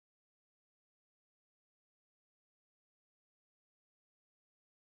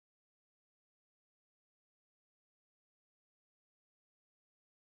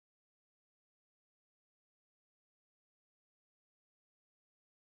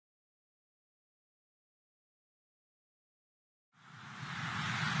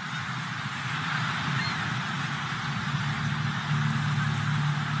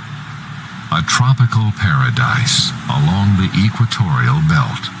tropical paradise along the equatorial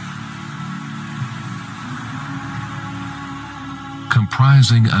belt,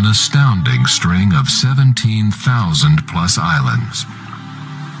 comprising an astounding string of 17,000 plus islands,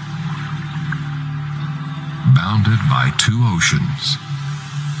 bounded by two oceans,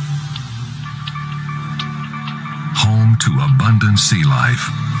 home to abundant sea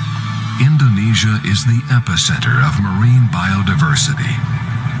life. Indonesia is the epicenter of marine biodiversity.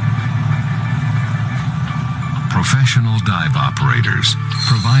 Professional dive operators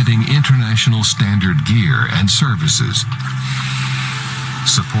providing international standard gear and services,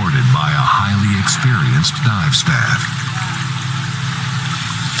 supported by a highly experienced dive staff.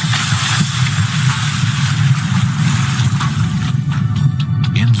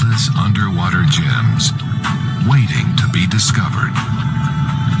 Endless underwater gems waiting to be discovered.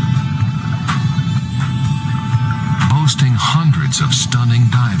 Boasting hundreds of stunning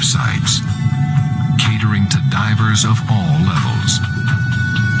dive sites, catering to divers of all levels.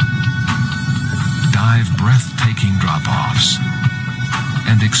 Dive breathtaking drop-offs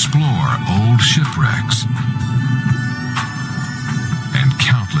and explore old shipwrecks and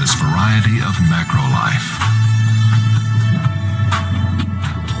countless variety of macro life.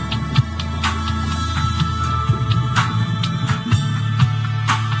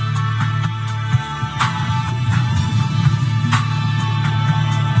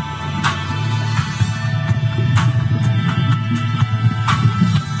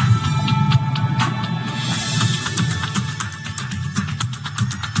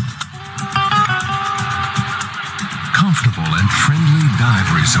 Comfortable and friendly dive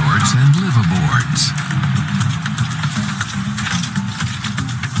resorts and liveaboards.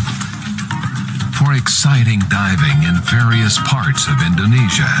 For exciting diving in various parts of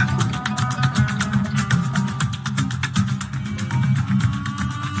Indonesia.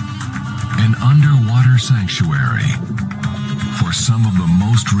 An underwater sanctuary for some of the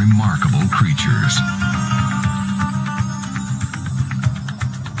most remarkable creatures.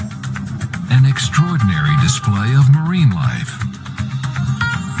 An extraordinary display of marine life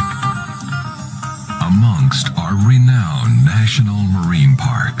amongst our renowned national marine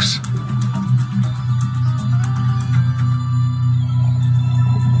parks.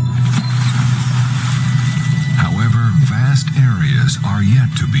 However, vast areas are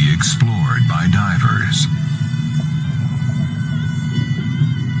yet to be explored by divers.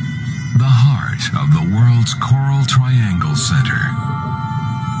 The heart of the world's Coral Triangle Center,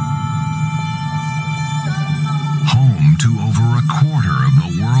 home to over a quarter of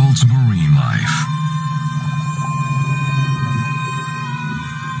the world's marine life.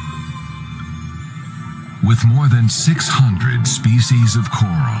 With more than 600 species of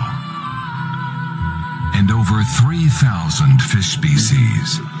coral and over 3,000 fish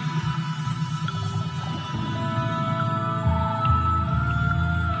species.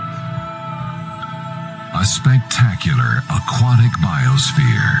 A spectacular aquatic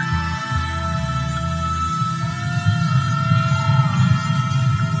biosphere.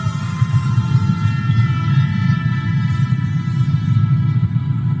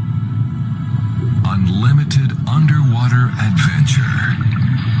 Unlimited underwater adventure.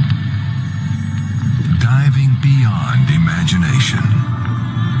 Diving beyond imagination.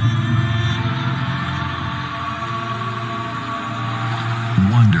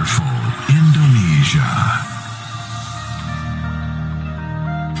 Wonderful Indonesia.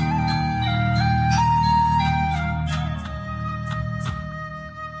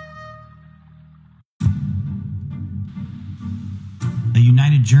 A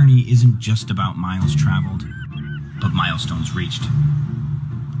united journey isn't just about miles traveled, but milestones reached.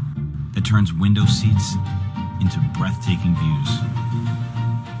 That turns window seats into breathtaking views.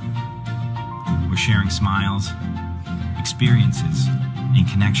 We're sharing smiles, experiences, and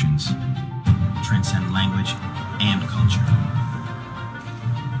connections transcend language and culture.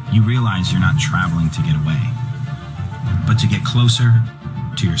 You realize you're not traveling to get away, but to get closer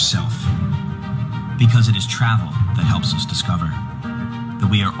to yourself. Because it is travel that helps us discover that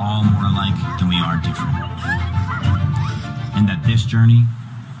we are all more alike than we are different. And that this journey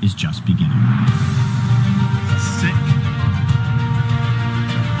is just beginning. Sick.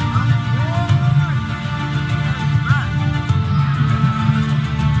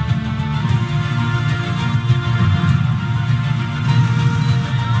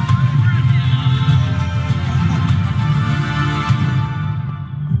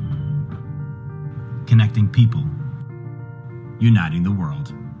 Connecting people, uniting the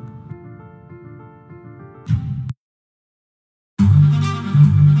world.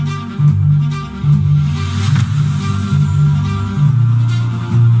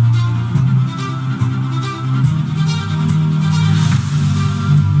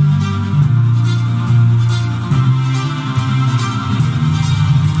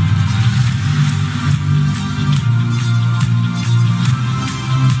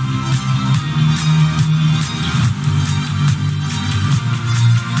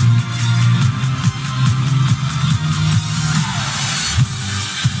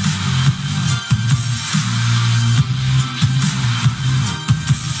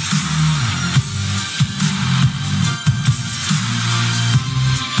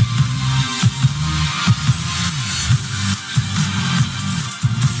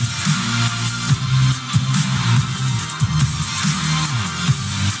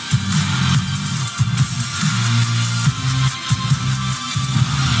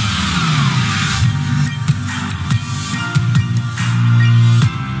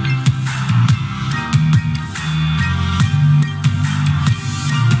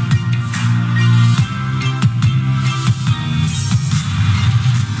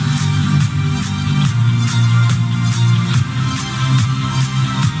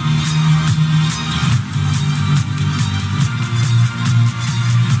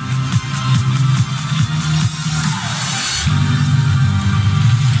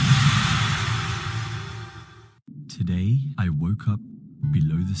 woke up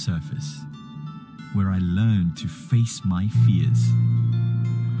below the surface, where I learned to face my fears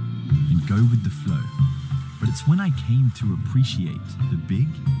and go with the flow. But it's when I came to appreciate the big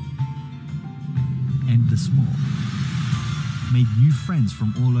and the small, made new friends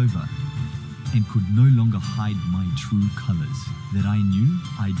from all over, and could no longer hide my true colors, that I knew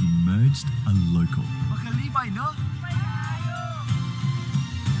I'd emerged a local.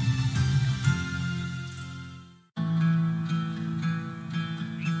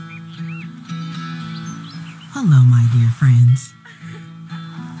 Hello, my dear friends.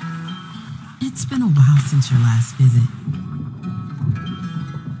 It's been a while since your last visit,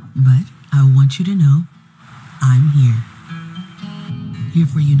 but I want you to know I'm here. Here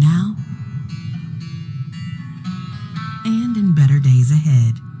for you now and in better days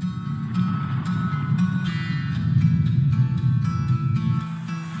ahead.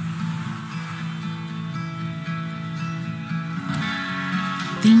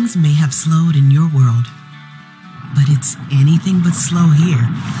 Things may have slowed in your world, but it's anything but slow here.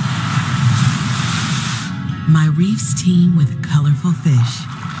 My reefs teem with colorful fish.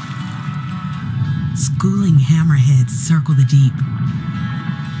 Schooling hammerheads circle the deep.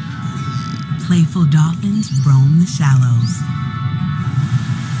 Playful dolphins roam the shallows.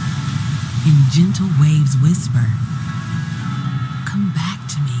 And gentle waves whisper, "Come back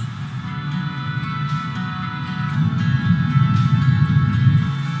to me."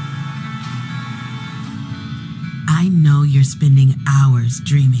 I know you're spending hours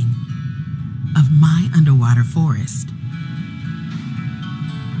dreaming of my underwater forest,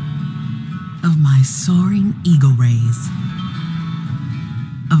 of my soaring eagle rays,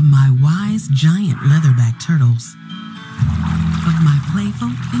 of my wise giant leatherback turtles, of my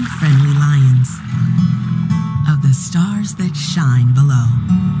playful and friendly lions, of the stars that shine below,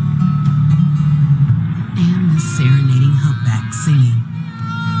 and the serenading humpback singing.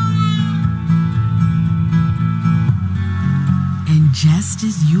 And just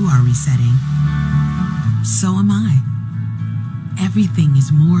as you are resetting, so am I. Everything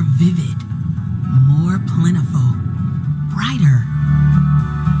is more vivid, more plentiful, brighter.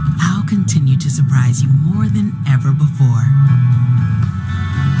 I'll continue to surprise you more than ever before.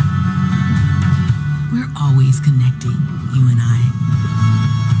 We're always connecting, you and I.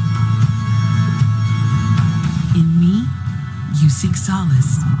 In me, you seek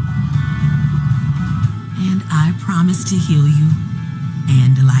solace. And I promise to heal you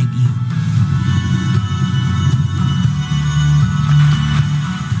and delight you.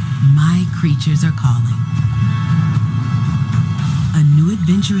 My creatures are calling. A new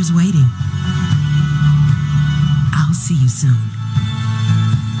adventure is waiting. I'll see you soon.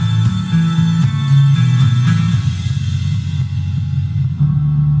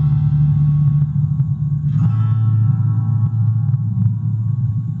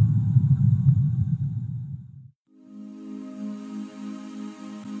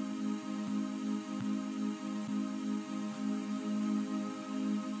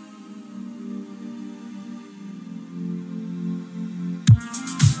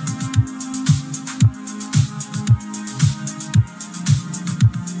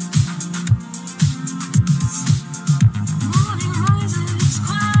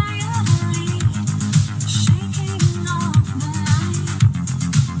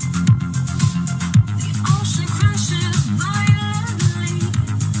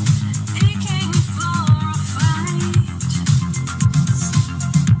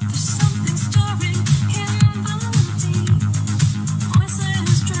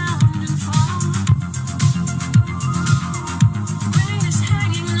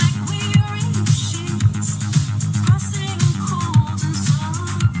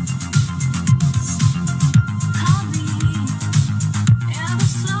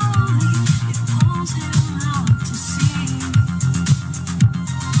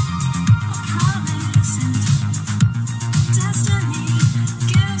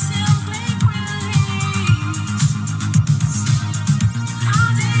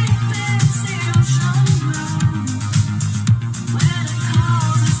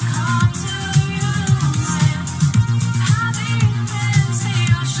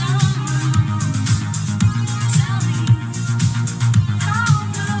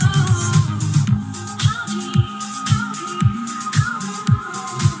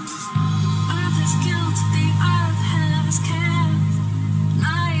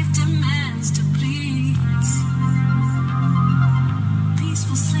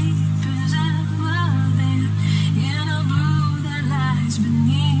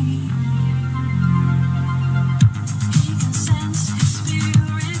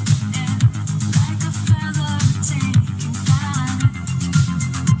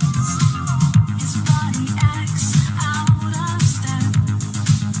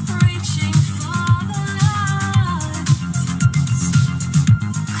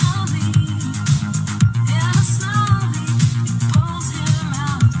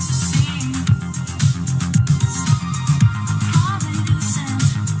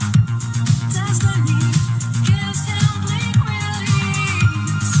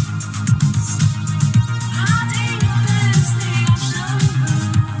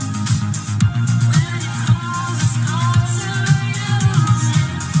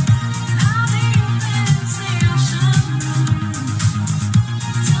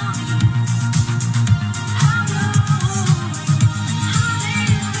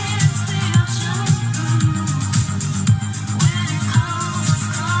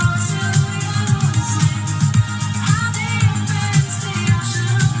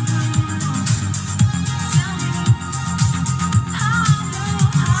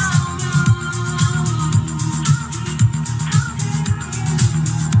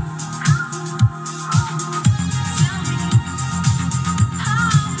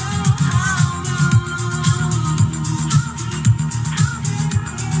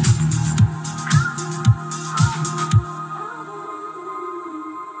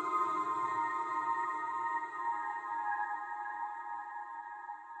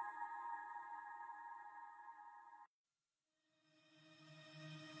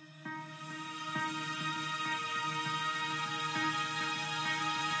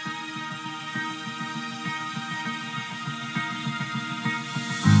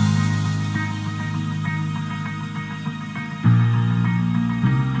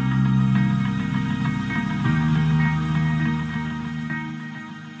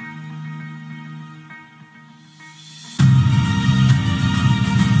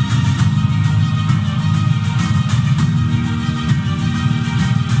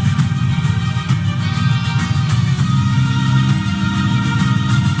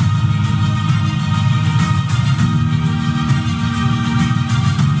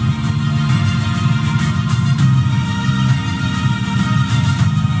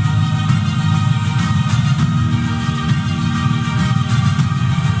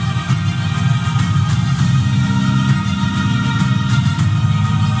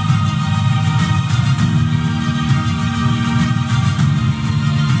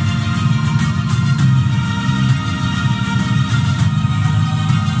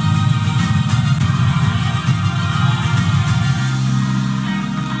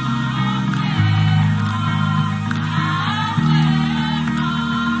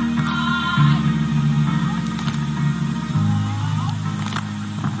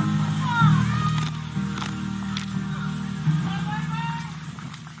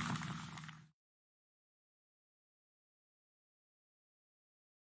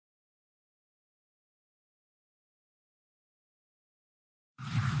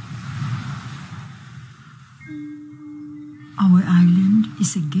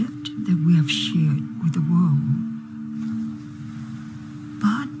 is a gift that we have shared with the world.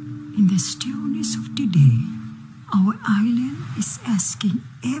 But in the stillness of today, our island is asking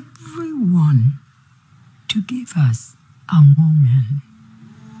everyone to give us a moment.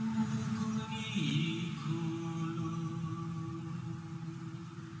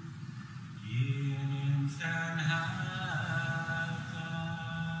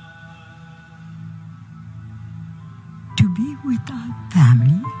 To be with our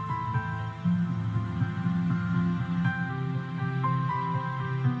family,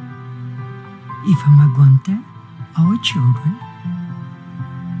 Ifamagonte, our children,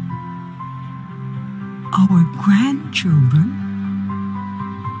 our grandchildren,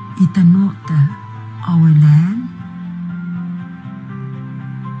 Itanota, our land,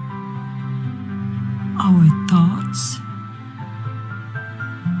 our thoughts,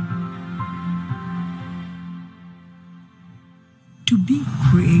 to be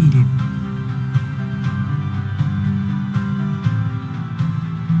creative.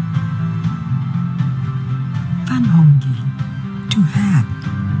 Fanhongi, to have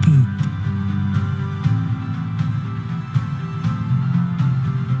faith.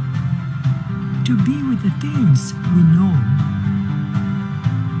 To be with the things we know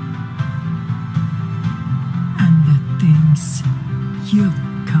and the things you've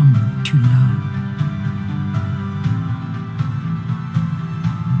come to love.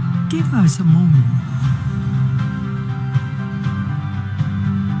 Give us a moment,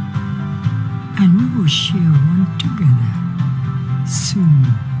 and we will share one together soon.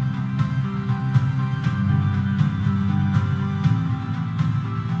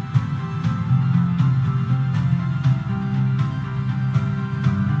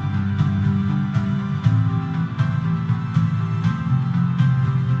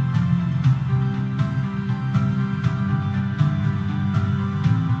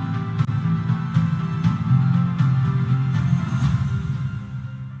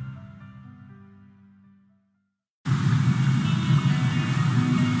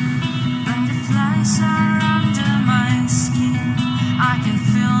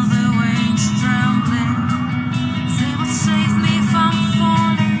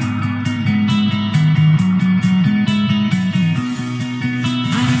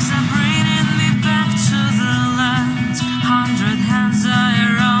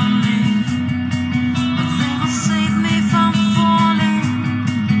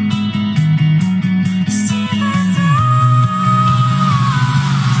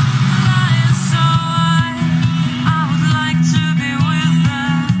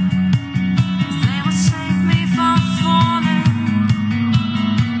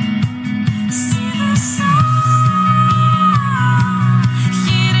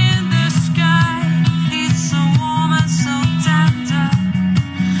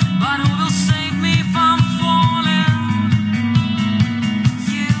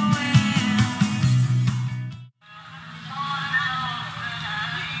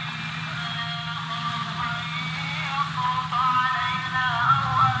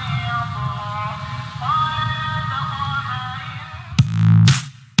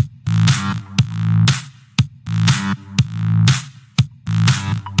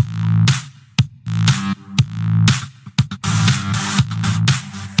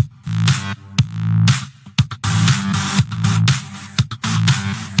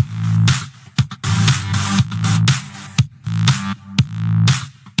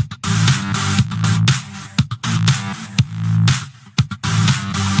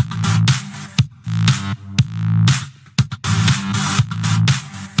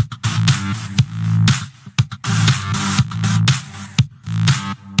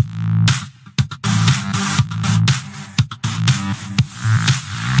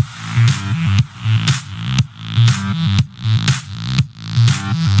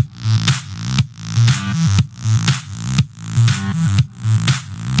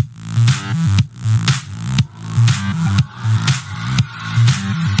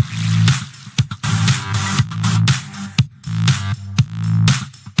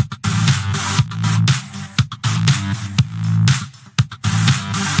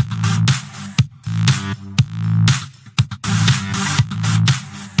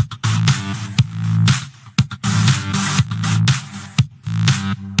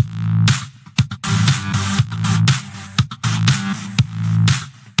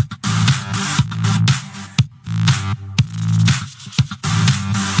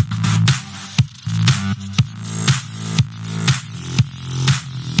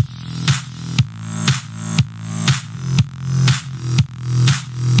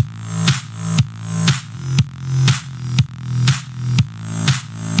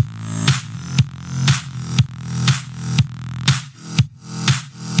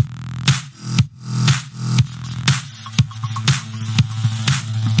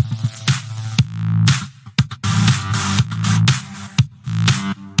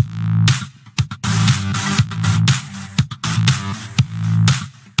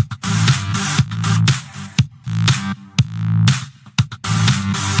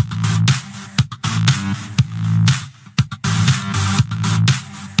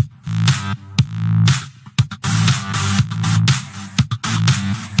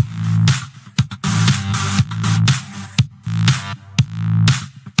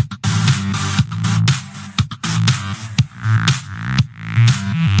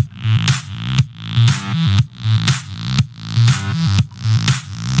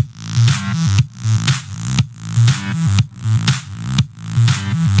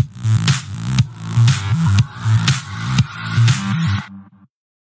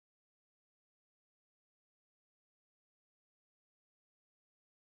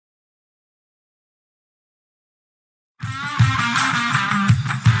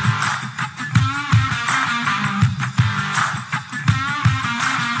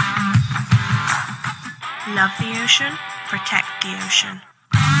 Love the ocean, protect the ocean.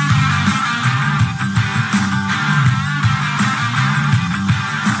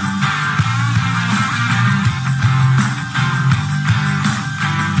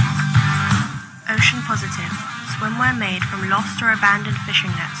 Ocean positive. Swimwear made from lost or abandoned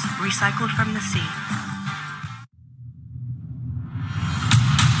fishing nets, recycled from the sea.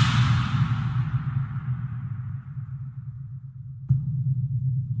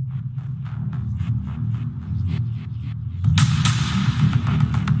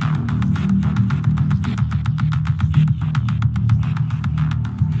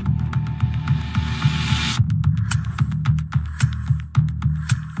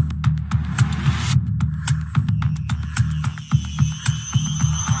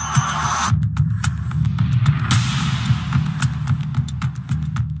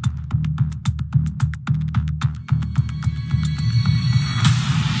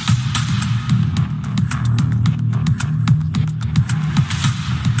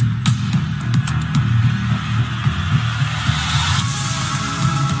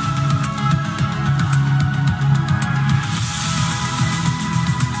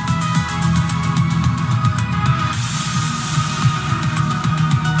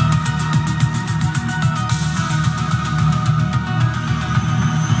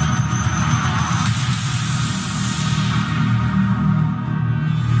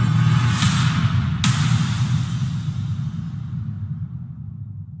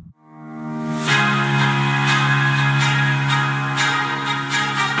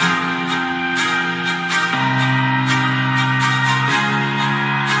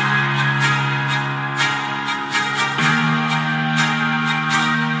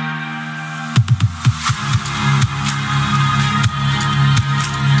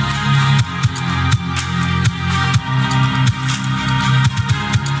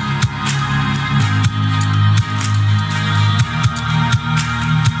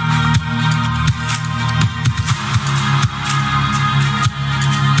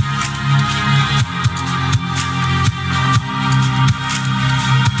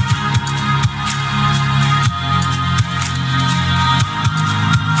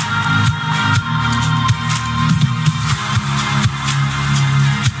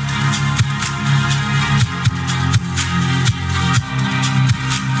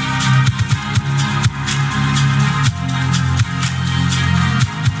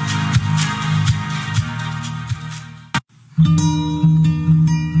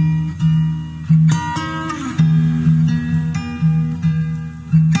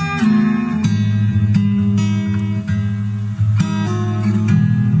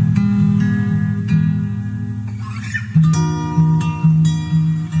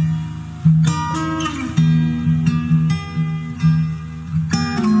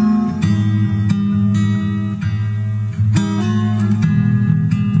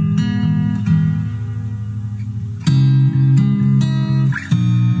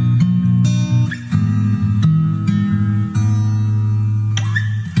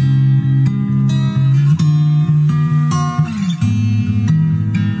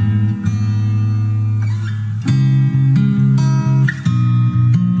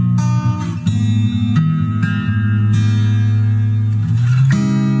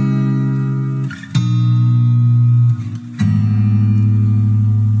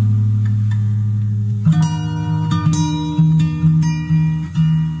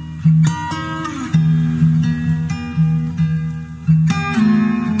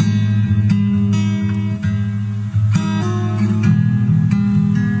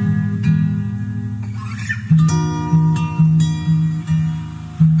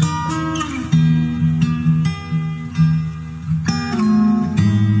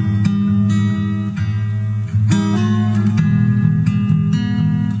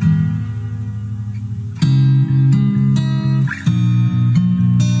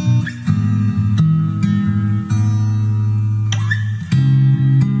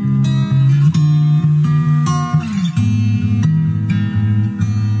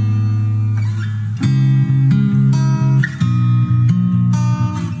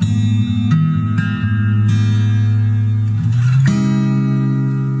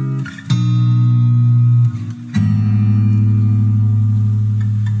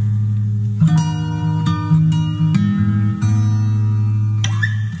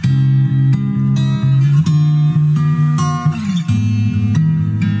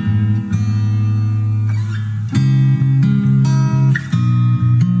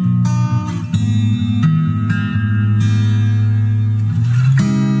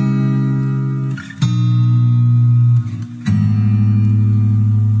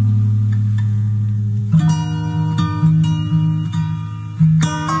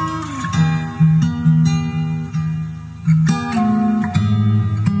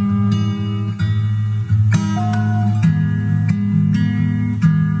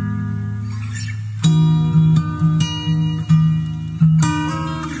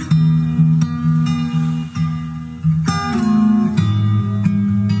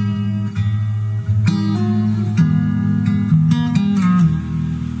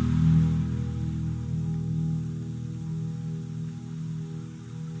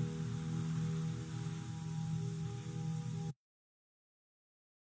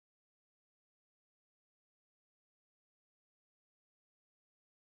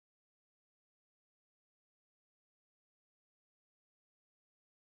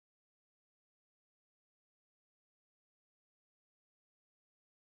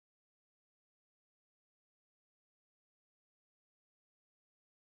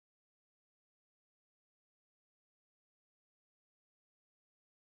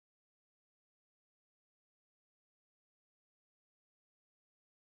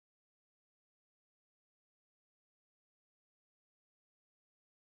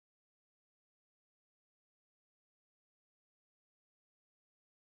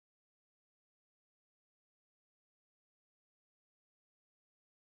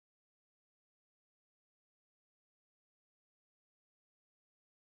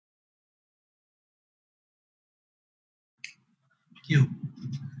 you.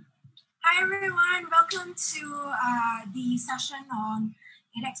 Hi everyone, welcome to the session on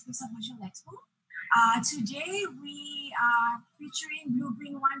 8X Pixel Virtual Expo. Today we are featuring Blue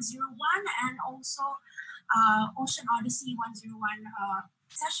Green 101 and also Ocean Odyssey 101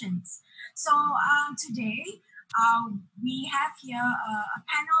 sessions. So today we have here a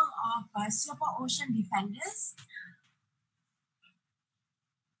panel of Singapore Ocean Defenders.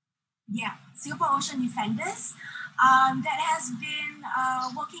 Yeah, Singapore Ocean Defenders that has been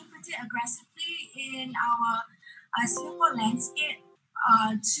working pretty aggressively in our Singapore landscape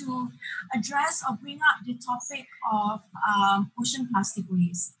to address or bring up the topic of ocean plastic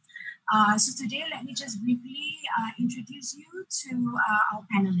waste. So today, let me just briefly introduce you to our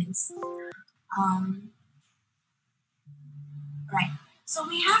panelists. Right, so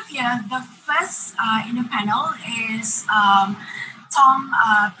we have here the first in the panel is Tom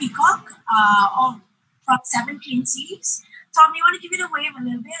Peacock from 7 Clean Seas. Tom, you want to give it a wave a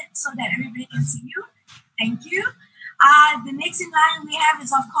little bit so that everybody can see you? Thank you. The next in line we have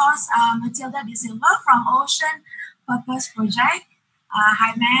is, of course, Mathilda Dsilva from Ocean Purpose Project.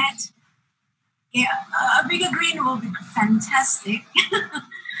 Hi, Matt. Yeah, a bigger green will be fantastic.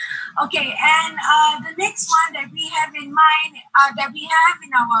 Okay, and the next one that we have in mind, that we have in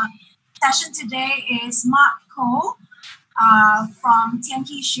our session today is Mark Koh from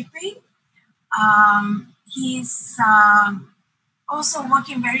TNT Shipping. He's also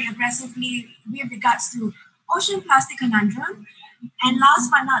working very aggressively with regards to ocean plastic conundrum. And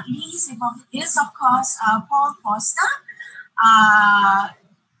last but not least is of course Paul Foster.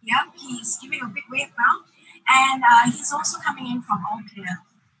 Yeah, he's giving a big wave now. And he's also coming in from All Clear,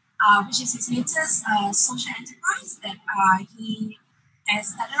 which is his latest social enterprise that he has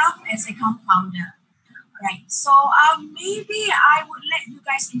started off as a compounder. Right, so maybe I would let you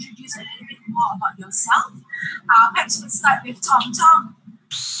guys introduce a little bit more about yourself. Perhaps we'll start with Tom. Tom.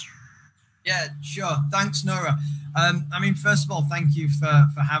 Yeah, sure. Thanks, Nora. I mean, first of all, thank you for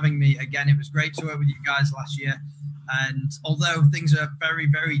having me again. It was great to work with you guys last year. And although things are very,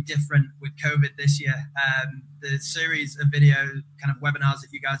 very different with COVID this year, the series of video kind of webinars that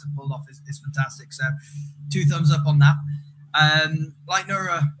you guys have pulled off is fantastic. So 2 thumbs up on that. Like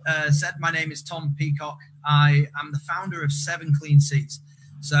Nora said, my name is Tom Peacock. I am the founder of 7 Clean Seas.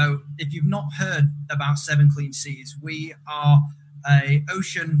 So if you've not heard about 7 Clean Seas, we are a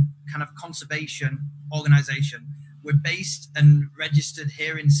ocean kind of conservation organization. We're based and registered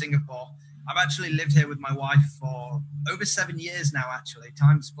here in Singapore. I've actually lived here with my wife for over 7 years now, actually.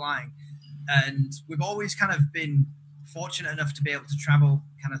 Time's flying. And we've always kind of been fortunate enough to be able to travel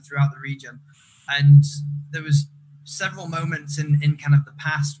kind of throughout the region. And there was several moments in kind of the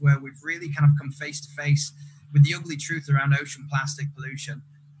past where we've really kind of come face to face with the ugly truth around ocean plastic pollution.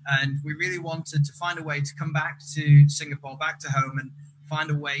 And we really wanted to find a way to come back to Singapore, back to home, and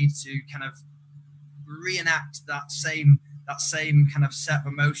find a way to kind of reenact that same kind of set of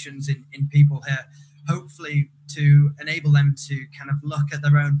emotions in people here, hopefully to enable them to kind of look at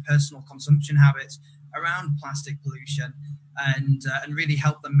their own personal consumption habits around plastic pollution and really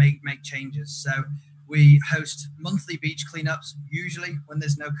help them make changes. So we host monthly beach cleanups, usually when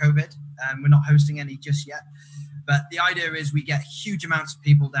there's no COVID. We're not hosting any just yet. But the idea is we get huge amounts of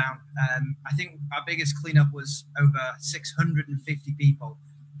people down. I think our biggest cleanup was over 650 people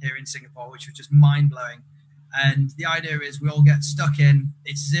here in Singapore, which was just mind-blowing. And the idea is we all get stuck in.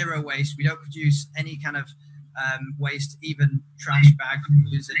 It's zero waste. We don't produce any kind of waste, even trash bags.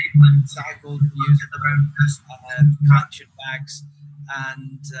 We use it recycled, we use their own collection bags.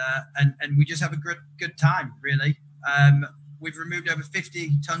 And we just have a good time, really. We've removed over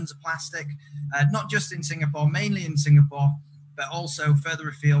 50 tons of plastic, not just in Singapore, mainly in Singapore, but also further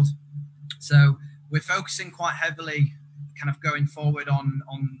afield. So we're focusing quite heavily kind of going forward on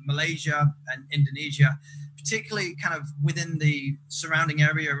Malaysia and Indonesia, particularly kind of within the surrounding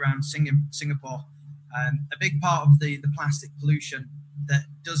area around Singapore. A big part of the plastic pollution that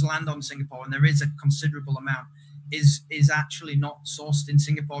does land on Singapore, and there is a considerable amount, is actually not sourced in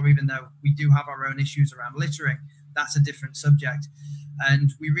Singapore, even though we do have our own issues around littering. That's a different subject.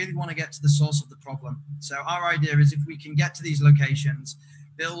 And we really want to get to the source of the problem. So our idea is if we can get to these locations,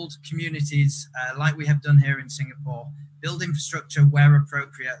 build communities like we have done here in Singapore, build infrastructure where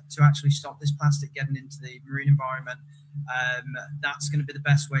appropriate to actually stop this plastic getting into the marine environment, that's going to be the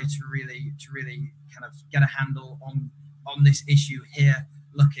best way to really kind of get a handle on this issue here,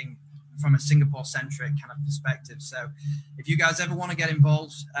 looking from a Singapore-centric kind of perspective. So if you guys ever want to get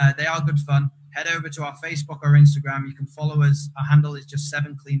involved, they are good fun. Head over to our Facebook or Instagram. You can follow us. Our handle is just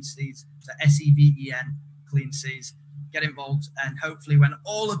 7 Clean Seas, so SEVEN Clean Seas. Get involved, and hopefully when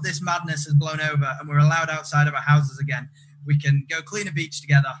all of this madness has blown over and we're allowed outside of our houses again, we can go clean a beach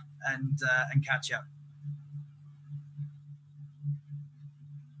together and catch up.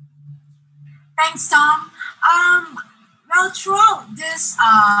 Thanks, Tom. Well, throughout this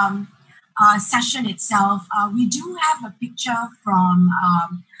session itself, we do have a picture from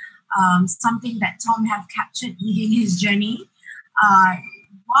something that Tom have captured within his journey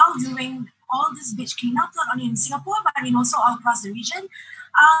while doing all this beach cleanup, not only in Singapore, but also all across the region.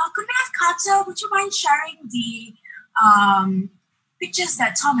 Could we have Carter, would you mind sharing the pictures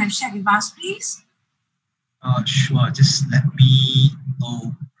that Tom have shared with us, please? Sure, just let me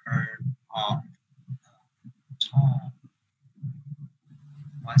open up Tom.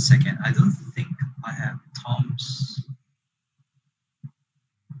 1 second, I don't think I have Tom's.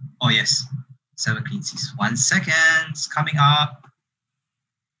 Oh yes, 7 clean seas. 1 second, it's coming up.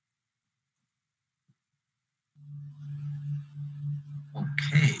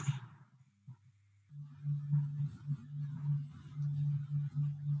 Okay.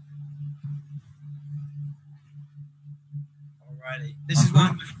 Alrighty, this is one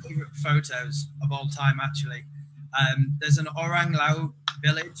of my favorite photos of all time, actually. There's an Orang Laut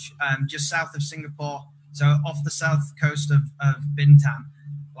village just south of Singapore, so off the south coast of Bintan.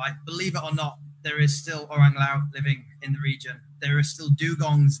 Like, believe it or not, there is still Orang Laut living in the region. There are still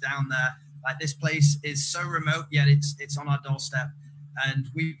dugongs down there. Like, this place is so remote, yet it's on our doorstep. And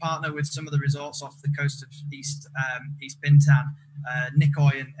we partner with some of the resorts off the coast of East Bintan,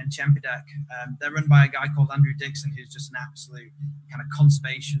 Nikoi and Chempedek. They're run by a guy called Andrew Dixon, who's just an absolute kind of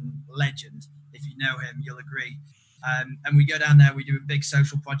conservation legend. If you know him, you'll agree. And we go down there, we do a big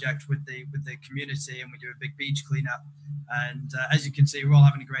social project with the community, and we do a big beach cleanup. And as you can see, we're all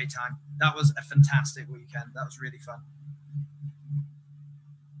having a great time. That was a fantastic weekend. That was really fun.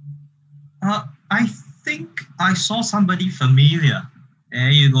 I think I saw somebody familiar. There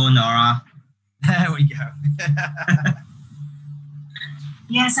you go, Nora. There we go.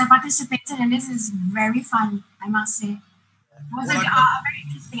 Yes, I participated, and this is very fun, I must say. It was a very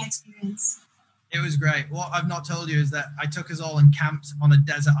interesting experience. It was great. What I've not told you is that I took us all and camped on a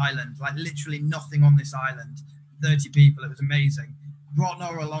desert island, like literally nothing on this island. 30 people. It was amazing. Brought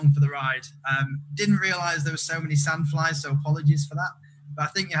Nora along for the ride. Didn't realize there were so many sandflies, so apologies for that. But I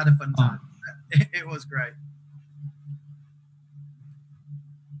think you had a fun time. It was great.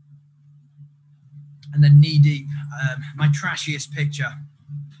 And then knee deep, my trashiest picture,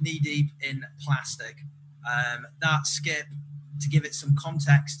 knee deep in plastic. That skip, to give it some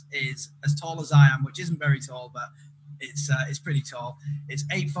context, is as tall as I am, which isn't very tall, but it's pretty tall. It's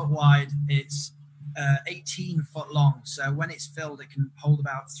 8 foot wide. It's 18 foot long. So when it's filled, it can hold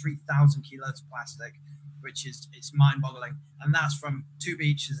about 3,000 kilos of plastic, which is mind-boggling. And that's from 2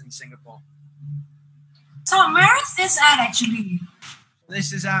 beaches in Singapore. Tom, where is this at actually?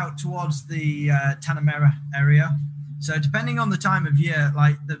 This is out towards the Tanah Merah area. So depending on the time of year,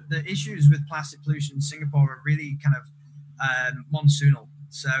 like the issues with plastic pollution in Singapore are really kind of monsoonal.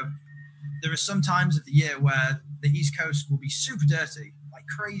 So there are some times of the year where the East Coast will be super dirty, like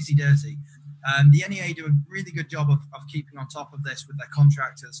crazy dirty. The NEA do a really good job of keeping on top of this with their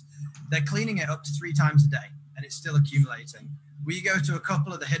contractors. They're cleaning it up to 3 times a day, and it's still accumulating. We go to a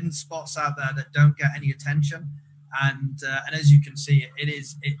couple of the hidden spots out there that don't get any attention. And as you can see,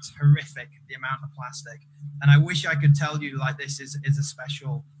 it's horrific, the amount of plastic. And I wish I could tell you like this is a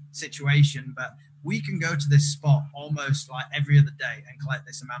special situation, but we can go to this spot almost like every other day and collect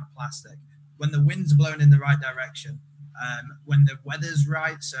this amount of plastic. When the wind's blowing in the right direction, when the weather's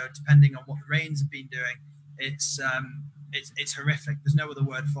right, so depending on what the rains have been doing, it's horrific. There's no other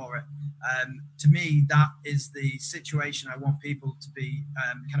word for it. To me, that is the situation I want people to be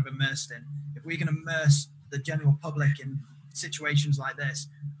kind of immersed in. If we can immerse the general public in situations like this,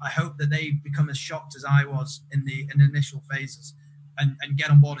 I hope that they become as shocked as I was in the initial phases and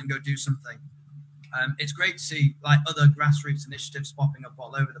get on board and go do something. It's great to see like other grassroots initiatives popping up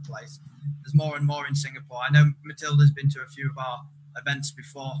all over the place. There's more and more in Singapore. I know Mathilda's been to a few of our events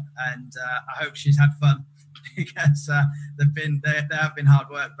before, and I hope she's had fun because they have been hard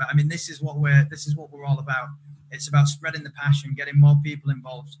work. But I mean, this is what we're all about. It's about spreading the passion, getting more people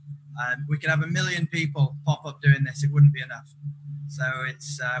involved. We could have 1 million people pop up doing this. It wouldn't be enough. So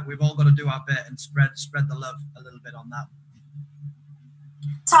it's we've all got to do our bit and spread the love a little bit on that.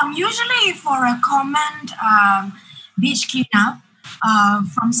 Tom, usually for a common beach cleanup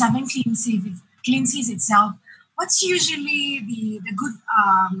from 7 clean seas itself, what's usually the good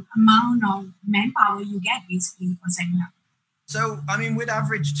amount of manpower you get basically for setting up? So, I mean, we'd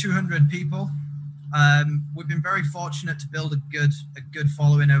average 200 people. We've been very fortunate to build a good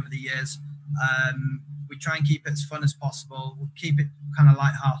following over the years. We try and keep it as fun as possible. We'll keep it kind of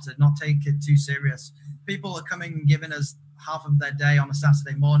lighthearted, not take it too serious. People are coming and giving us half of their day on a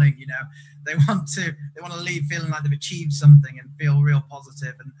Saturday morning. You know, they want to leave feeling like they've achieved something and feel real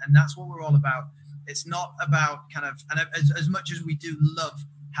positive, and that's what we're all about. It's not about kind of, and as much as we do love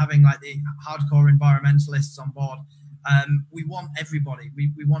having like the hardcore environmentalists on board, we want everybody.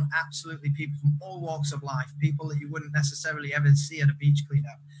 We want absolutely people from all walks of life, people that you wouldn't necessarily ever see at a beach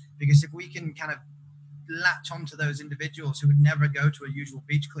cleanup, because if we can kind of latch onto those individuals who would never go to a usual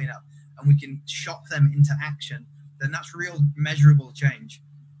beach cleanup, and we can shock them into action, then that's real measurable change.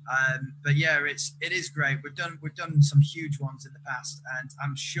 But yeah, it is great. We've done some huge ones in the past, and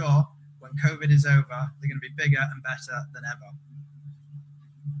I'm sure when COVID is over, they're going to be bigger and better than ever.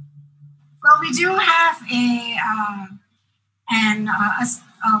 Well, we do have a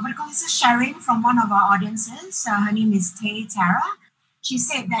sharing from one of our audiences. Her name is Tara. She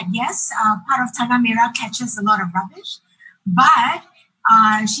said that yes, part of Tanah Merah catches a lot of rubbish, but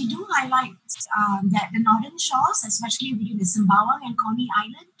she do highlight that the northern shores, especially within the Sembawang and Coney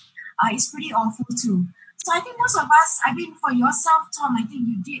Island, is pretty awful too. So I think most of us, I mean, for yourself, Tom, I think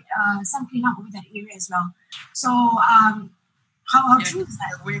you did some cleanup over that area as well. So how true is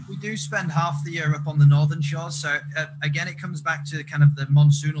that? We do spend half the year up on the northern shores. So again, it comes back to kind of the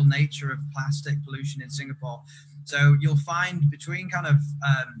monsoonal nature of plastic pollution in Singapore. So you'll find between kind of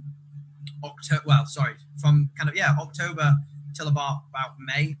October till about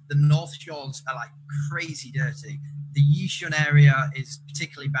May, the North Shores are like crazy dirty. The Yishun area is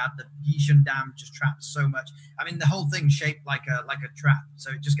particularly bad. The Yishun Dam just traps so much. I mean, the whole thing's shaped like a trap,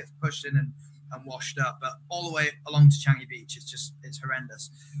 so it just gets pushed in and washed up. But all the way along to Changi Beach, it's horrendous.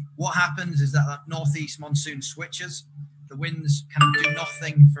 What happens is that northeast monsoon switches. The winds kind of do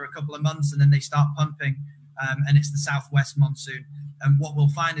nothing for a couple of months, and then they start pumping, and it's the southwest monsoon. And what we'll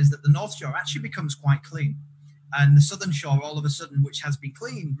find is that the North Shore actually becomes quite clean, and the southern shore, all of a sudden, which has been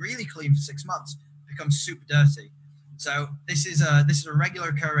clean, really clean for 6 months, becomes super dirty. So this is a regular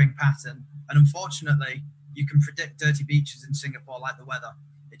occurring pattern, and unfortunately, you can predict dirty beaches in Singapore like the weather.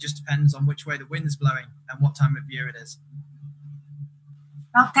 It just depends on which way the wind's blowing and what time of year it is.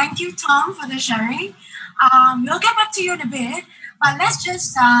 Well, thank you, Tom, for the sharing. We'll get back to you in a bit, but let's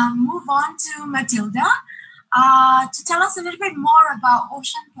just move on to Mathilda to tell us a little bit more about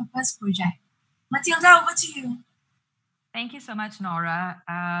Ocean Purpose Project. Mathilda, over to you. Thank you so much, Nora.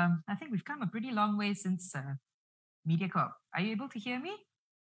 I think we've come a pretty long way since MediaCorp. Are you able to hear me?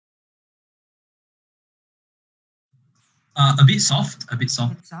 A bit soft. A bit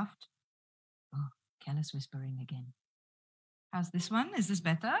soft. Oh, careless whispering again. How's this one? Is this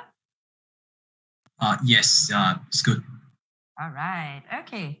better? Yes, it's good. All right.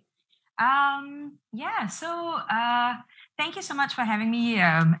 Okay. So thank you so much for having me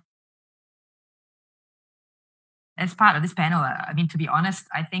as part of this panel. I mean, to be honest,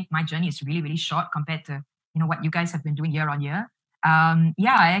 I think my journey is really, really short compared to what you guys have been doing year on year. I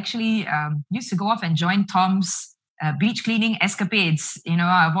actually used to go off and join Tom's beach cleaning escapades.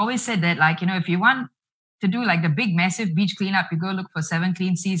 I've always said that, if you want to do like the big massive beach cleanup, you go look for 7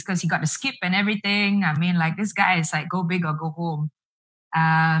 Clean Seas because he got the skip and everything. I mean, like, this guy is like, go big or go home.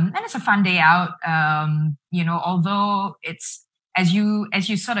 And it's a fun day out. Although it's as you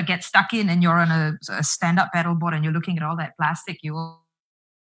sort of get stuck in and you're on a stand-up paddleboard and you're looking at all that plastic, you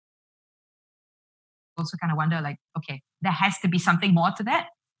also kind of wonder, like, okay, there has to be something more to that.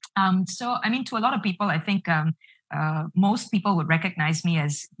 So, I mean, to a lot of people, I think most people would recognize me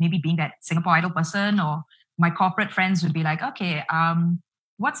as maybe being that Singapore Idol person, or my corporate friends would be like, okay,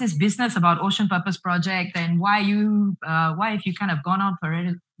 what's this business about Ocean Purpose Project, and why have you kind of gone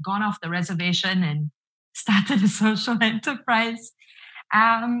off the reservation and started a social enterprise?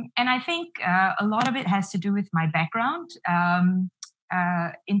 And I think a lot of it has to do with my background.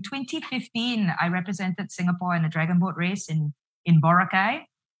 In 2015, I represented Singapore in a dragon boat race in Boracay.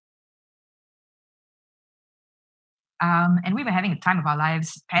 And we were having a time of our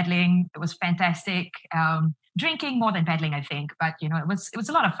lives paddling. It was fantastic. Drinking more than paddling, I think. But, it was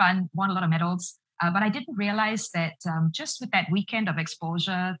a lot of fun, won a lot of medals. But I didn't realize that just with that weekend of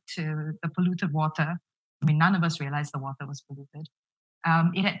exposure to the polluted water, I mean, none of us realized the water was polluted.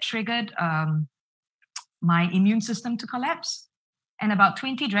 It had triggered my immune system to collapse. And about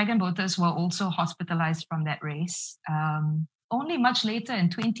 20 dragon boaters were also hospitalized from that race. Only much later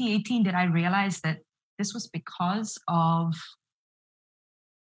in 2018 did I realize that this was because of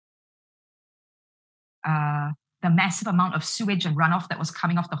the massive amount of sewage and runoff that was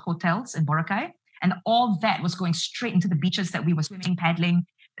coming off the hotels in Boracay. And all that was going straight into the beaches that we were swimming, paddling.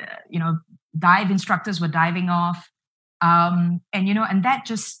 Dive instructors were diving off. And that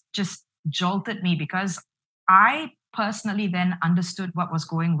just jolted me, because I personally then understood what was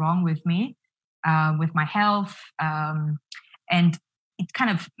going wrong with me. with my health. And it kind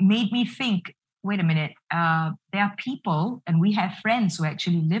of made me think, wait a minute, there are people, and we have friends who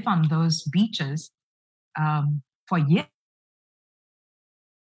actually live on those beaches for years.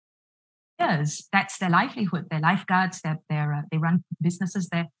 That's their livelihood. They're lifeguards. They run businesses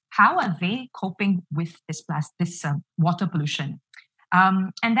there. How are they coping with this water pollution?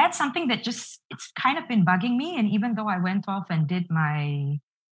 And that's something that it's kind of been bugging me. And even though I went off and did my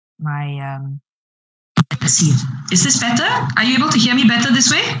let's see, is this better? Are you able to hear me better this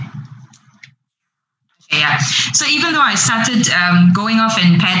way? Okay, yeah. So even though I started going off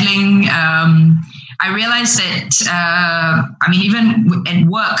and paddling, I realized that, even at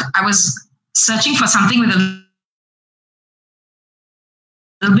work, I was searching for something with a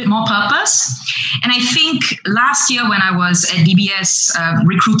little bit more purpose. And I think last year when I was at DBS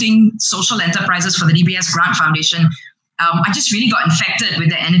recruiting social enterprises for the DBS Grant Foundation, I just really got infected with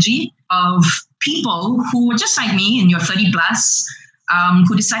the energy of people who were just like me in your 30 plus,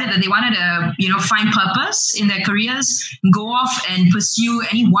 who decided that they wanted to, find purpose in their careers, go off and pursue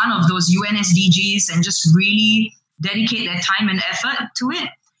any one of those UN SDGs and just really dedicate their time and effort to it.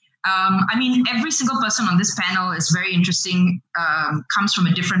 Every single person on this panel is very interesting, comes from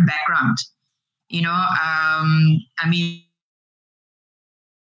a different background.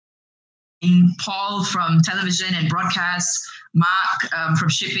 Paul from television and broadcast, Mark from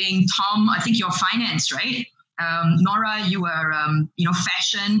shipping, Tom, I think you're finance, right? Nora, you are,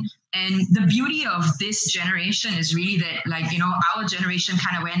 fashion. And the beauty of this generation is really that, our generation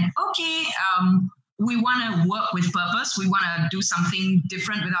kind of went, okay, we want to work with purpose. We want to do something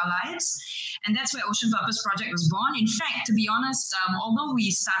different with our lives. And that's where Ocean Purpose Project was born. In fact, to be honest, although we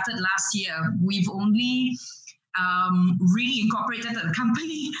started last year, we've only really incorporated the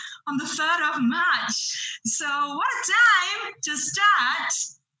company on the 3rd of March. So what a time to start.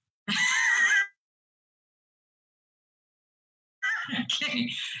 Okay.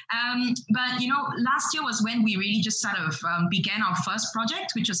 But, last year was when we really just sort of began our first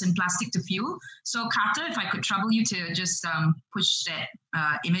project, which was in plastic to fuel. So Carter, if I could trouble you to just push that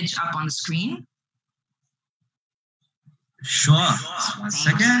image up on the screen. Sure. One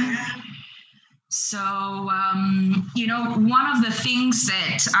second. So, one of the things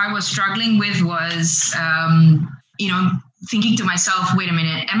that I was struggling with was, thinking to myself, wait a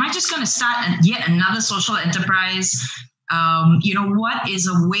minute, am I just going to start yet another social enterprise? What is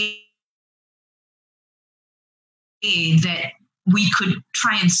a way that we could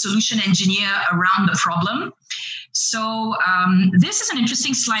try and solution engineer around the problem? So this is an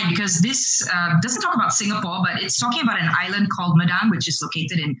interesting slide because this doesn't talk about Singapore, but it's talking about an island called Madang, which is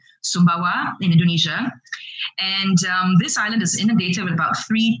located in Sumbawa in Indonesia. And this island is inundated with about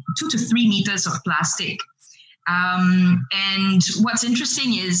 2 to 3 meters of plastic. And what's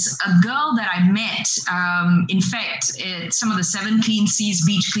interesting is a girl that I met, in fact, at some of the 7 Clean Seas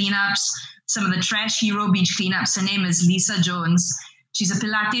beach cleanups, some of the Trash Hero beach cleanups. Her name is Lisa Jones. She's a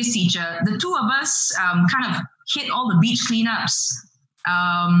Pilates teacher. The two of us kind of hit all the beach cleanups,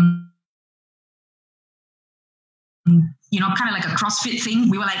 kind of like a CrossFit thing.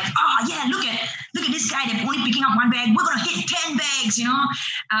 We were like, oh yeah, look at this guy. They're only picking up 1 bag. We're going to hit 10 bags,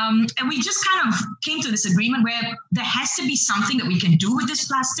 And we just kind of came to this agreement where there has to be something that we can do with this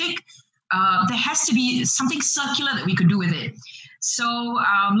plastic. There has to be something circular that we could do with it. So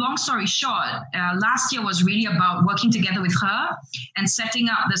long story short, last year was really about working together with her and setting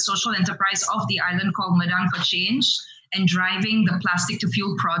up the social enterprise of the island called Madang for Change and driving the Plastic to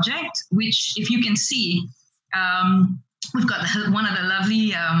Fuel project, which if you can see, we've got one of the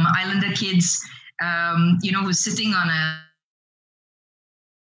lovely islander kids, who's sitting on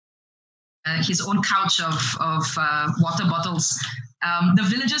his own couch of water bottles. The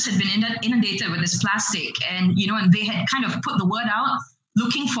villagers had been inundated with this plastic, and and they had kind of put the word out,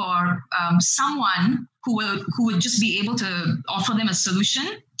 looking for someone who would just be able to offer them a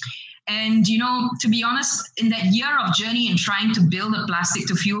solution. And to be honest, in that year of journey in trying to build a plastic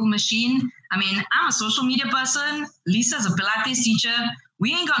to fuel machine, I'm a social media person. Lisa's a Pilates teacher.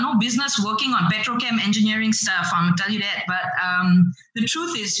 We ain't got no business working on petrochem engineering stuff, I'm going to tell you that. But the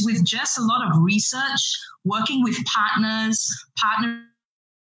truth is, with just a lot of research, working with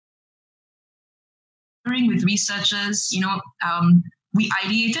partnering with researchers, we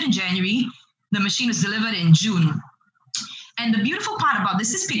ideated in January. The machine was delivered in June. And the beautiful part about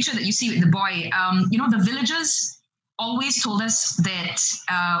this picture that you see with the boy, the villagers always told us that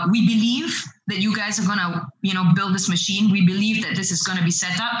we believe that you guys are going to, build this machine. We believe that this is going to be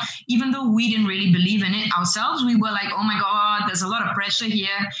set up. Even though we didn't really believe in it ourselves, we were like, oh my God, there's a lot of pressure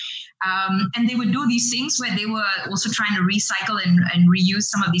here. And they would do these things where they were also trying to recycle and reuse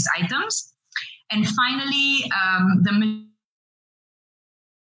some of these items. And finally, the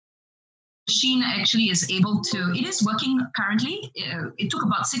machine actually is able to, it is working currently. It took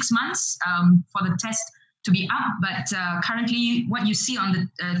about 6 months for the test to be up, but currently what you see on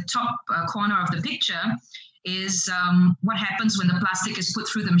the top corner of the picture is what happens when the plastic is put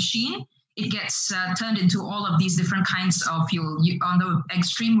through the machine. It gets turned into all of these different kinds of fuel. On the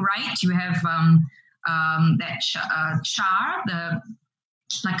extreme right, you have that char,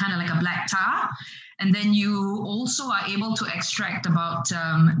 kind of like a black tar. And then you also are able to extract about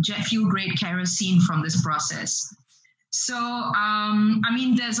jet fuel grade kerosene from this process. So, I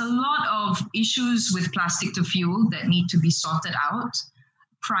mean, there's a lot of issues with plastic to fuel that need to be sorted out.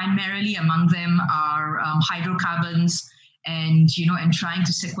 Primarily among them are hydrocarbons and trying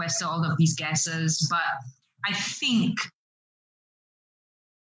to sequester all of these gases. But I think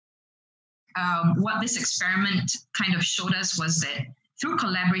what this experiment kind of showed us was that through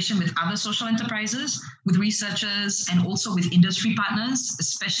collaboration with other social enterprises, with researchers, and also with industry partners,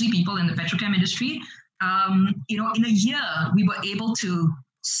 especially people in the petrochem industry, in a year, we were able to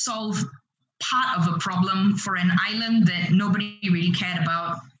solve part of a problem for an island that nobody really cared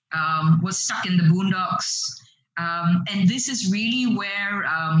about, was stuck in the boondocks. And this is really where,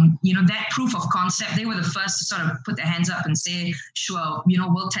 that proof of concept, they were the first to sort of put their hands up and say, sure,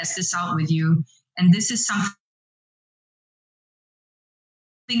 we'll test this out with you. And this is something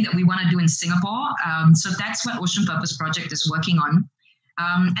that we want to do in Singapore. So that's what Ocean Purpose Project is working on.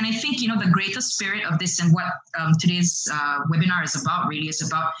 And I think, the greater spirit of this and what today's webinar is about really is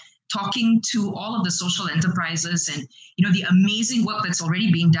about talking to all of the social enterprises and, the amazing work that's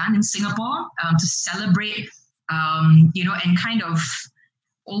already being done in Singapore to celebrate, and kind of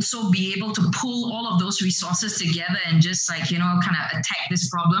also be able to pull all of those resources together and just kind of attack this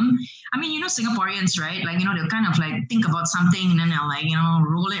problem. I mean, Singaporeans, right? They'll kind of think about something and then they'll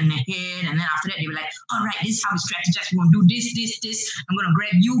roll it in their head. And then after that, they'll be like, all right, this is how we strategize. We're going to do this. I'm going to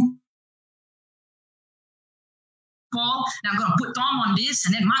grab you, Paul, and I'm going to put Tom on this,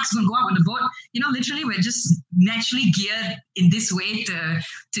 and then Mark's going to go out on the boat. Literally, we're just naturally geared in this way to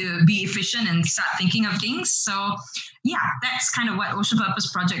be efficient and start thinking of things. So, yeah, that's kind of what Ocean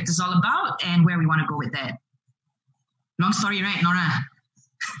Purpose Project is all about and where we want to go with that. Long story, right, Nora?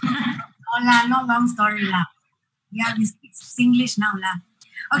 Hola, no long story lah. Yeah, we speak English now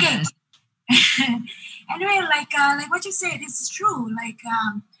lah. Okay. Yes. Anyway, like what you said, this is true.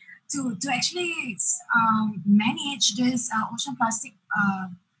 To actually manage this ocean plastic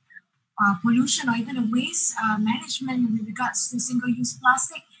pollution or even the waste management with regards to single-use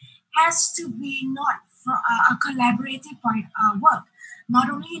plastic has to be not a collaborative work, not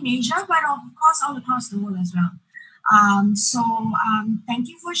only in Asia, but of course all across the world as well. So thank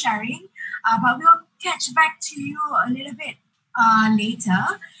you for sharing, but we'll catch back to you a little bit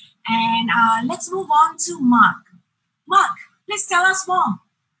later. And let's move on to Mark. Mark, please tell us more.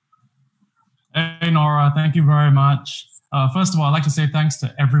 Hey, Nora, thank you very much. First of all, I'd like to say thanks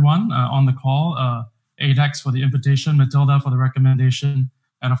to everyone on the call, ADEX for the invitation, Mathilda for the recommendation,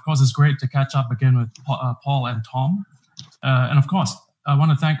 and of course, it's great to catch up again with Paul and Tom. And of course, I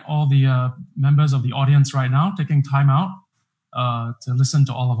want to thank all the members of the audience right now taking time out to listen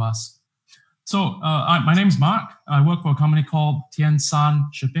to all of us. So my name is Mark. I work for a company called Tien San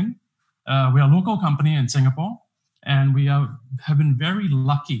Shipping. We are a local company in Singapore, and we have been very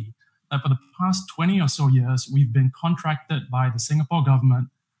lucky that for the past 20 or so years, we've been contracted by the Singapore government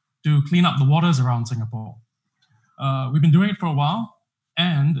to clean up the waters around Singapore. We've been doing it for a while,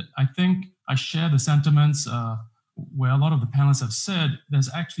 and I think I share the sentiments where a lot of the panelists have said there's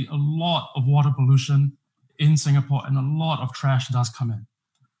actually a lot of water pollution in Singapore and a lot of trash does come in.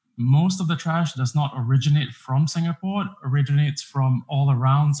 Most of the trash does not originate from Singapore, it originates from all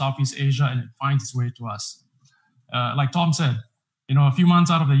around Southeast Asia and it finds its way to us. Like Tom said, a few months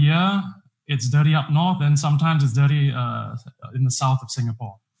out of the year, it's dirty up north and sometimes it's dirty in the south of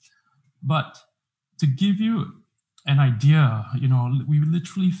Singapore. But to give you an idea, we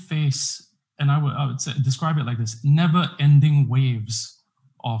literally face, and I would say, describe it like this, never-ending waves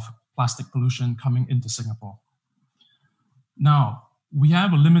of plastic pollution coming into Singapore. Now, we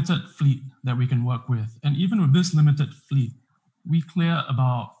have a limited fleet that we can work with. And even with this limited fleet, we clear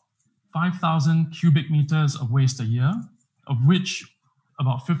about 5,000 cubic meters of waste a year, of which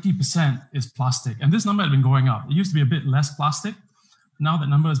about 50% is plastic. And this number has been going up. It used to be a bit less plastic. Now that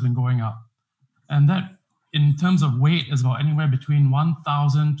number has been going up. And that, in terms of weight, is about anywhere between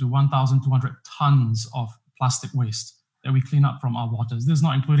 1,000 to 1,200 tons of plastic waste that we clean up from our waters. This is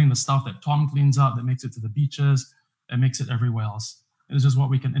not including the stuff that Tom cleans up, that makes it to the beaches, that makes it everywhere else. It's just what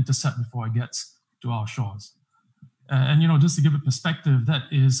we can intercept before it gets to our shores. And just to give it perspective, that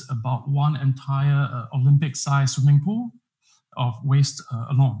is about one entire Olympic-sized swimming pool of waste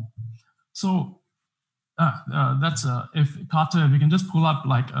alone. So that's if Carter, if you can just pull up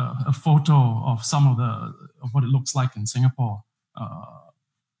like a photo of some of what it looks like in Singapore,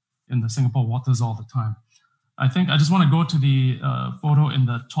 in the Singapore waters all the time. I think I just want to go to the photo in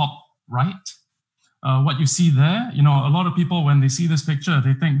the top right. What you see there, a lot of people, when they see this picture,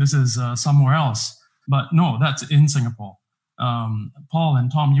 they think this is somewhere else. But no, that's in Singapore. Paul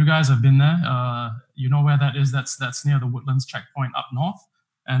and Tom, you guys have been there. You know where that is. That's near the Woodlands checkpoint up north.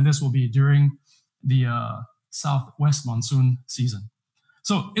 And this will be during the southwest monsoon season.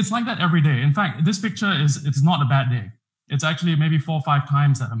 So it's like that every day. In fact, this picture it's not a bad day. It's actually maybe 4 or 5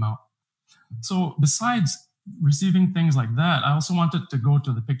 times that amount. So besides receiving things like that, I also wanted to go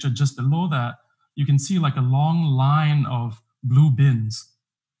to the picture just below that. You can see like a long line of blue bins.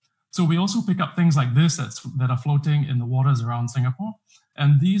 So we also pick up things like this that are floating in the waters around Singapore.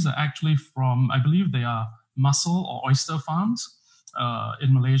 And these are actually from, I believe they are mussel or oyster farms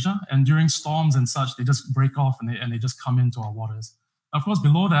in Malaysia. And during storms and such, they just break off and they just come into our waters. Of course,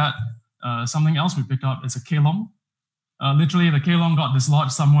 below that, something else we pick up is a kelong. Literally, the kelong got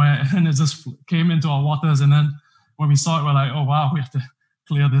dislodged somewhere and it just came into our waters. And then when we saw it, we're like, oh, wow, we have to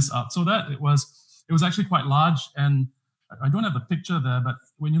clear this up. So that it was actually quite large. And I don't have a picture there, but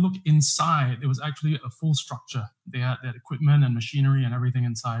when you look inside, it was actually a full structure. They had equipment and machinery and everything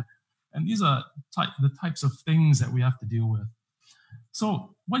inside. And these are the types of things that we have to deal with.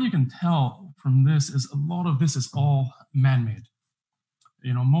 So what you can tell from this is a lot of this is all man-made.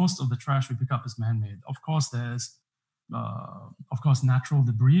 Most of the trash we pick up is man-made. Of course, there's natural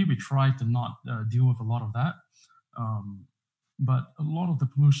debris. We try to not deal with a lot of that. But a lot of the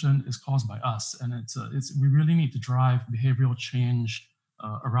pollution is caused by us, and we really need to drive behavioral change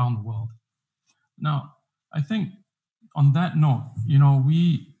around the world. Now, I think on that note,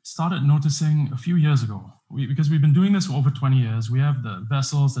 we started noticing a few years ago, because we've been doing this for over 20 years. We have the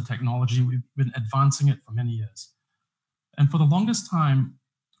vessels, the technology, we've been advancing it for many years. And for the longest time,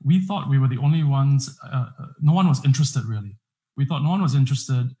 we thought we were the only ones, no one was interested really. We thought no one was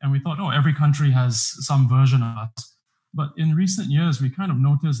interested, and we thought, oh, every country has some version of us. But in recent years, we kind of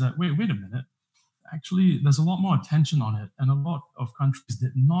noticed that, wait a minute, actually, there's a lot more attention on it. And a lot of countries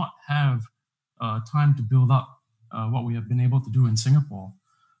did not have time to build up what we have been able to do in Singapore.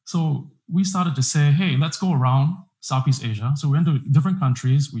 So we started to say, hey, let's go around Southeast Asia. So we went to different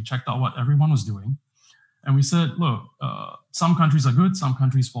countries. We checked out what everyone was doing. And we said, look, some countries are good, some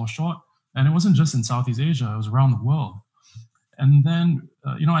countries fall short. And it wasn't just in Southeast Asia, it was around the world. And then,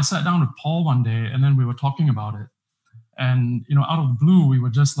 I sat down with Paul one day, and then we were talking about it. And, out of the blue, we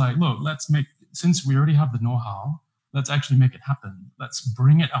were just like, look, since we already have the know-how, let's actually make it happen. Let's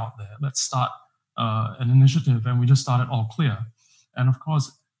bring it out there. Let's start an initiative. And we just started All Clear. And of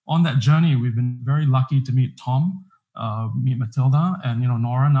course, on that journey, we've been very lucky to meet Tom, meet Mathilda, and,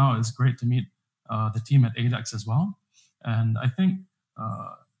 Nora now is great to meet the team at ADEX as well. And I think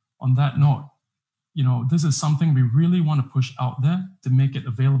on that note, this is something we really want to push out there to make it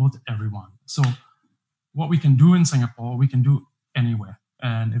available to everyone. So what we can do in Singapore, we can do anywhere.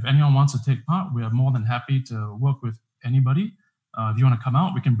 And if anyone wants to take part, we are more than happy to work with anybody. If you want to come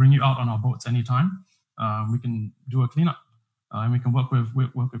out, we can bring you out on our boats anytime. We can do a cleanup, and we can work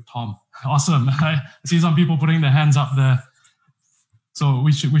with Tom. Awesome! I see some people putting their hands up there. So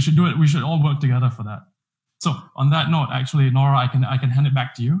we should do it. We should all work together for that. So on that note, actually, Nora, I can hand it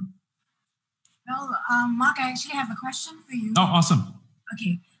back to you. Well, Mark, I actually have a question for you. Oh, awesome.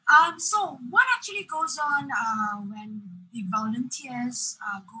 Okay. So what actually goes on when the volunteers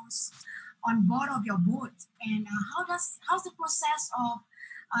goes on board of your boat, and how's the process of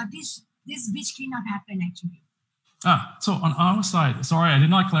this beach cleanup happen actually? So on our side, sorry, I did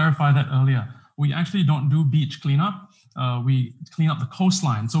not clarify that earlier. We actually don't do beach cleanup. We clean up the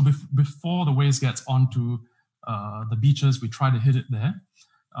coastline. So before the waste gets onto the beaches, we try to hit it there.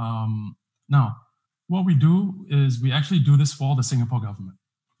 Now, what we do is we actually do this for the Singapore government.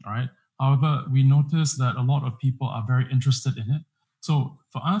 All right. However, we notice that a lot of people are very interested in it. So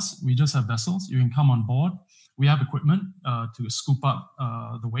for us, we just have vessels. You can come on board. We have equipment to scoop up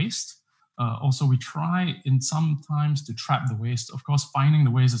the waste. Also, we try sometimes to trap the waste. Of course, finding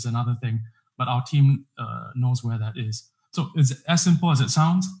the waste is another thing, but our team knows where that is. So it's as simple as it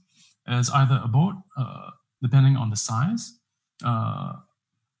sounds. As either a boat, depending on the size.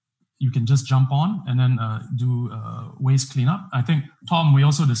 You can just jump on and then do waste cleanup. I think Tom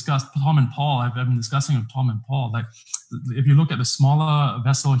and Paul, I've been discussing with Tom and Paul, like if you look at the smaller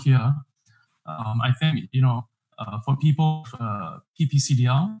vessel here, I think, for people,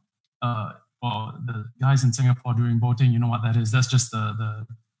 PPCDL, for the guys in Singapore doing boating, you know what that is. That's just the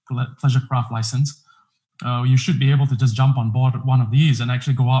pleasure craft license. You should be able to just jump on board one of these and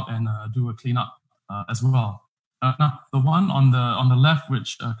actually go out and do a cleanup as well. Now, the one on the left,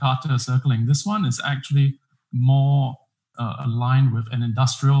 which Carter is circling, this one is actually more aligned with an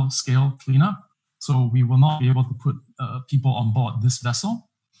industrial scale cleanup. So we will not be able to put people on board this vessel,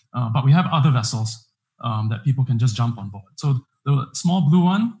 but we have other vessels that people can just jump on board. So the small blue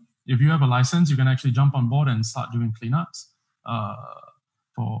one, if you have a license, you can actually jump on board and start doing cleanups.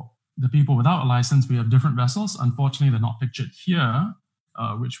 For the people without a license, we have different vessels. Unfortunately, they're not pictured here,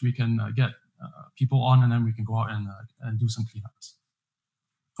 which we can get people on, and then we can go out and do some cleanups.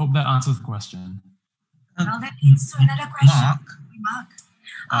 Hope that answers the question. Well, that leads to another question. Mark.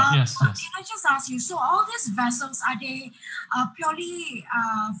 Yes. Can I just ask you, so all these vessels, are they purely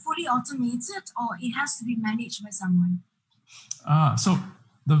fully automated, or it has to be managed by someone? So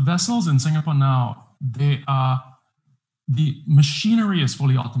the vessels in Singapore now, the machinery is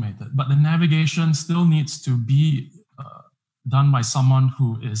fully automated, but the navigation still needs to be done by someone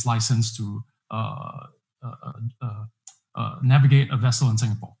who is licensed to navigate a vessel in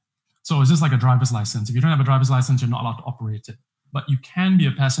Singapore. So it's just like a driver's license. If you don't have a driver's license, you're not allowed to operate it. But you can be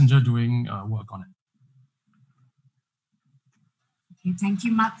a passenger doing work on it. Okay, thank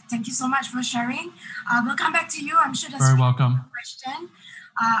you, Mark. Thank you so much for sharing. We'll come back to you. I'm sure that's very welcome. Question.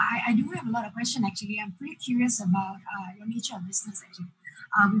 I do have a lot of questions actually. I'm pretty curious about your nature of business actually,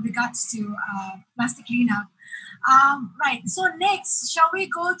 with regards to plastic cleanup. Right. So next, shall we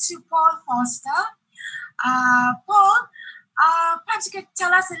go to Paul Foster? Paul, perhaps you could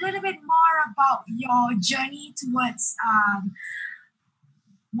tell us a little bit more about your journey towards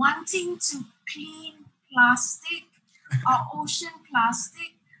wanting to clean plastic or ocean plastic.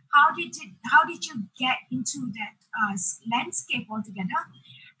 How did you get into that landscape altogether?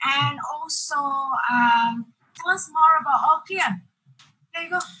 And also tell us more about All Clear. There you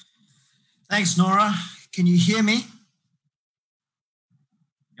go. Thanks, Nora. Can you hear me?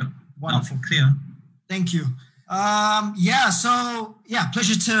 Yep. Wonderful. Clear. Thank you.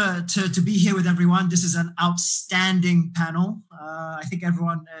 Pleasure to be here with everyone. This is an outstanding panel. I think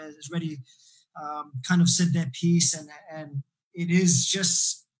everyone is ready, kind of said their piece, and it is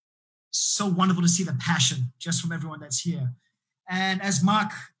just so wonderful to see the passion just from everyone that's here. And as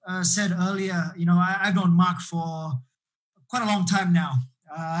Mark said earlier, you know, I've known Mark for quite a long time now.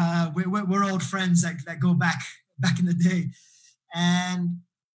 We're old friends that go back in the day, and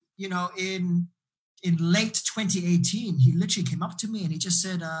you know, in late 2018, he literally came up to me and he just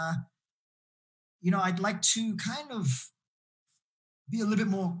said, you know, I'd like to kind of be a little bit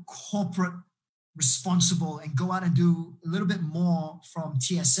more corporate responsible and go out and do a little bit more from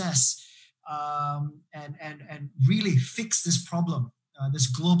TSS and really fix this problem, this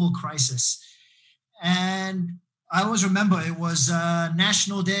global crisis. And I always remember it was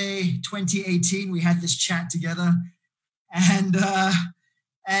National Day 2018. We had this chat together, and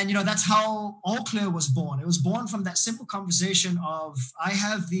you know, that's how All Clear was born. It was born from that simple conversation of, I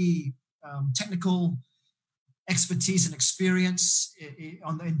have the technical expertise and experience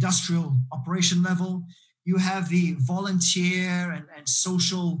on the industrial operation level. You have the volunteer and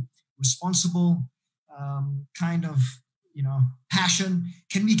social responsible kind of, you know, passion.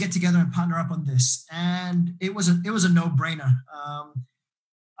 Can we get together and partner up on this? And it was a no-brainer.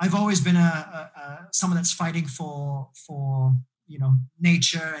 I've always been someone that's fighting for you know,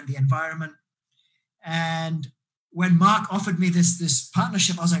 nature and the environment. And when Mark offered me this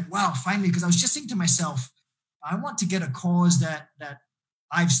partnership, I was like, wow, finally, because I was just thinking to myself, I want to get a cause that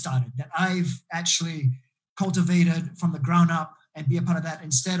I've started, that I've actually cultivated from the ground up and be a part of that,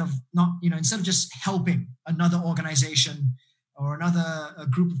 instead of just helping another organization or a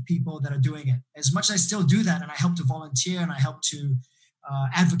group of people that are doing it. As much as I still do that, and I help to volunteer and I help to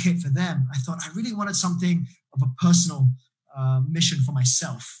advocate for them, I thought I really wanted something of a personal mission for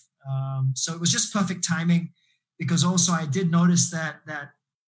myself. So it was just perfect timing, because also I did notice that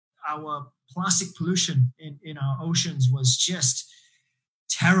our plastic pollution in our oceans was just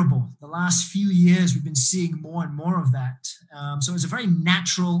terrible. The last few years, we've been seeing more and more of that. So it's a very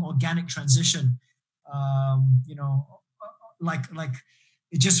natural, organic transition. You know, like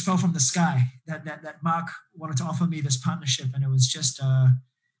it just fell from the sky that Mark wanted to offer me this partnership, and it was just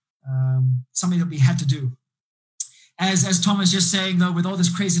something that we had to do. As Tom was just saying, though, with all this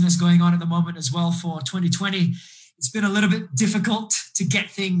craziness going on at the moment as well for 2020, it's been a little bit difficult to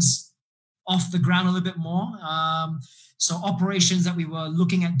get things off the ground a little bit more. So operations that we were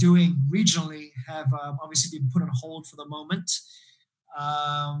looking at doing regionally have obviously been put on hold for the moment.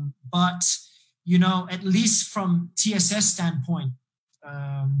 But, you know, at least from TSS standpoint,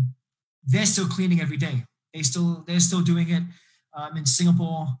 they're still cleaning every day. They're still doing it in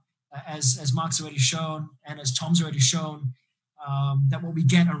Singapore, as Mark's already shown and as Tom's already shown, that what we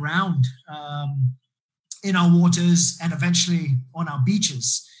get around in our waters and eventually on our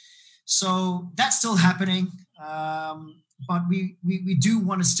beaches. So that's still happening, but we do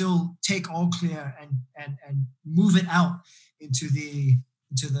want to still take all clear and move it out into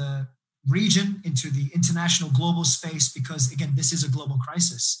the region, into the international global space, because again, this is a global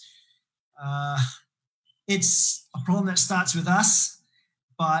crisis. It's a problem that starts with us,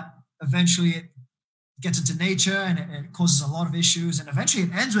 but eventually it gets into nature and it causes a lot of issues, and eventually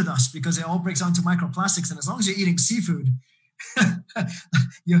it ends with us because it all breaks down to microplastics. And as long as you're eating seafood,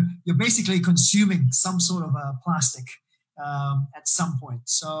 you're basically consuming some sort of a plastic at some point.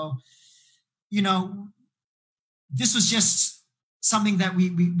 So, you know, this was just something that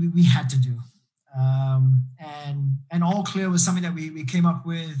we had to do, and all clear was something that we came up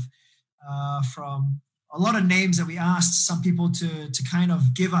with from a lot of names that we asked some people to kind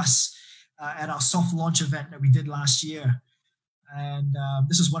of give us at our soft launch event that we did last year. And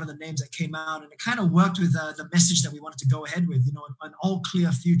this was one of the names that came out, and it kind of worked with the message that we wanted to go ahead with, you know, an all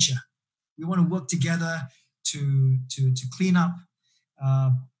clear future. We want to work together to clean up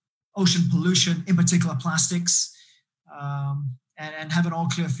ocean pollution, in particular plastics, and have an all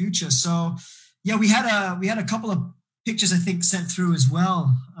clear future. So yeah, we had a couple of pictures, I think, sent through as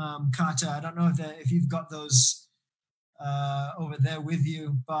well, Carter. I don't know if you've got those over there with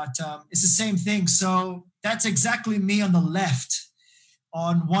you, but it's the same thing. So that's exactly me on the left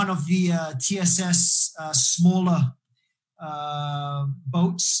on one of the TSS smaller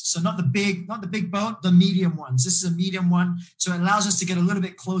boats. So not the big boat, the medium ones. This is a medium one, so it allows us to get a little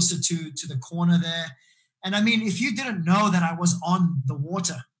bit closer to the corner there. And I mean, if you didn't know that I was on the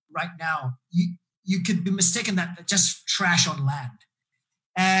water right now, you could be mistaken that just trash on land.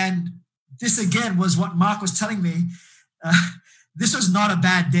 And this again was what Mark was telling me. This was not a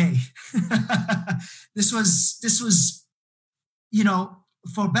bad day. This was, you know,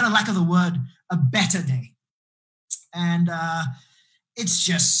 for better lack of the word, a better day. And it's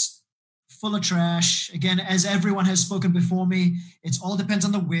just full of trash. Again, as everyone has spoken before me, it all depends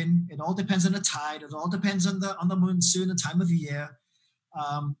on the wind. It all depends on the tide. It all depends on the monsoon, the time of the year.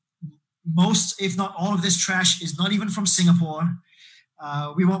 Most, if not all of this trash is not even from Singapore.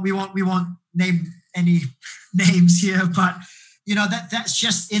 We won't name any names here, but you know, that's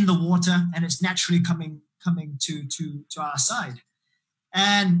just in the water, and it's naturally coming to our side.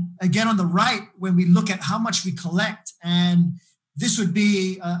 And again, on the right, when we look at how much we collect, and this would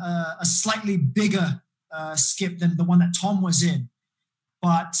be a slightly bigger skip than the one that Tom was in,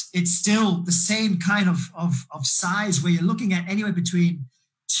 but it's still the same kind of size, where you're looking at anywhere between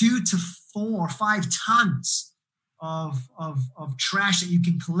 2 to 4 or 5 tons of trash that you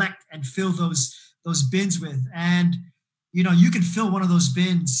can collect and fill those bins with. And you know, you can fill one of those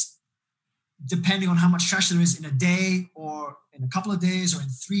bins depending on how much trash there is in a day, or in a couple of days, or in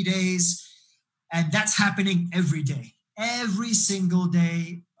 3 days. And that's happening every day, every single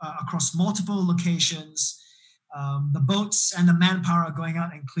day, across multiple locations. The boats and the manpower are going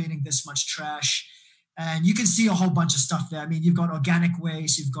out and cleaning this much trash. And you can see a whole bunch of stuff there. I mean, you've got organic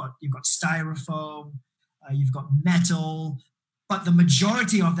waste, you've got styrofoam, you've got metal, but the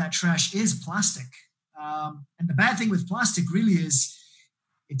majority of that trash is plastic. And the bad thing with plastic really is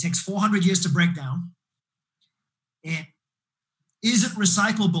it takes 400 years to break down. It isn't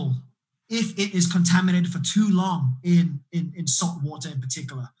recyclable if it is contaminated for too long in salt water in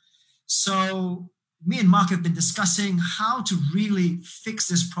particular. So me and Mark have been discussing how to really fix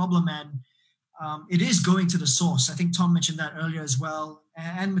this problem, and it is going to the source. I think Tom mentioned that earlier as well,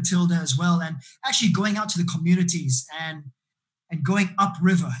 and Mathilda as well, and actually going out to the communities and going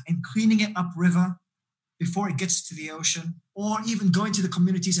upriver and cleaning it upriver before it gets to the ocean, or even going to the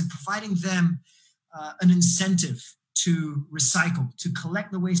communities and providing them an incentive to recycle, to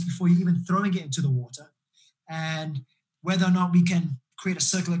collect the waste before you even throwing it into the water. And whether or not we can create a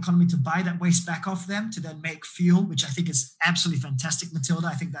circular economy to buy that waste back off them to then make fuel, which I think is absolutely fantastic, Mathilda.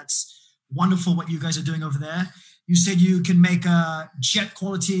 I think that's wonderful what you guys are doing over there. You said you can make a jet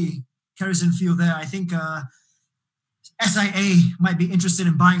quality kerosene fuel there. I think SIA might be interested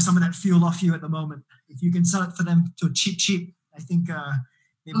in buying some of that fuel off you at the moment. If you can sell it for them to cheap, I think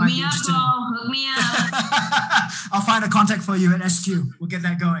they might be interested. Hook me up. I'll find a contact for you at SQ. We'll get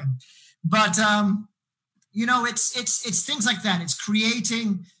that going. But you know, it's things like that. It's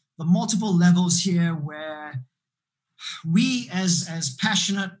creating the multiple levels here where we as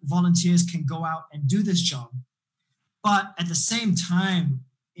passionate volunteers can go out and do this job. But at the same time,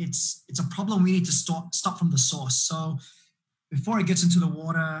 it's a problem we need to stop from the source. So before it gets into the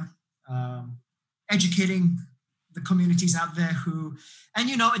water, educating the communities out there who, and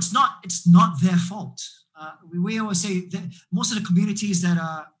it's not their fault. We always say that most of the communities that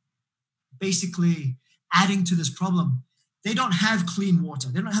are basically adding to this problem, they don't have clean water.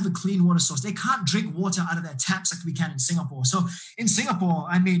 They don't have a clean water source. They can't drink water out of their taps like we can in Singapore. So in Singapore,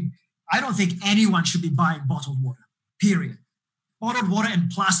 I mean, I don't think anyone should be buying bottled water, period. Bottled water and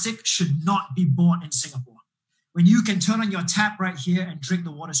plastic should not be bought in Singapore, when you can turn on your tap right here and drink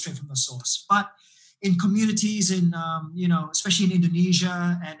the water straight from the source. But in communities in, especially in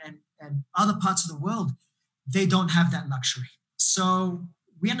Indonesia and other parts of the world, they don't have that luxury. So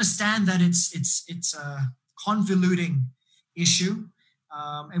we understand that it's a convoluting issue,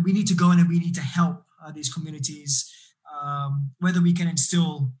 and we need to go in and we need to help these communities, whether we can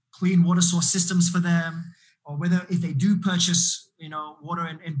instill clean water source systems for them, or whether if they do purchase water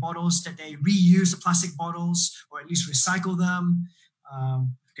in bottles, that they reuse the plastic bottles or at least recycle them.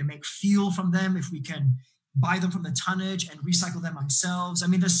 We can make fuel from them if we can buy them from the tonnage and recycle them ourselves. I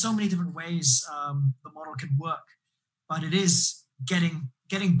mean, there's so many different ways the model can work, but it is getting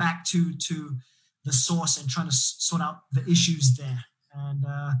back to the source and trying to sort out the issues there. And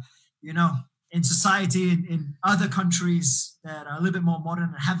in society, in other countries that are a little bit more modern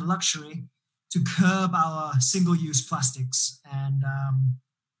and have the luxury, to curb our single-use plastics and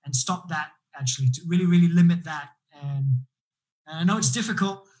stop that, actually, to really, really limit that. And I know it's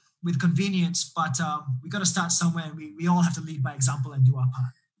difficult with convenience, but we got to start somewhere, and we all have to lead by example and do our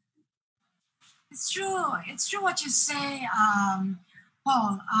part. It's true. It's true what you say,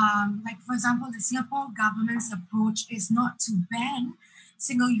 Paul. Like, for example, the Singapore government's approach is not to ban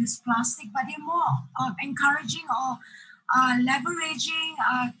single-use plastic, but they're more encouraging or leveraging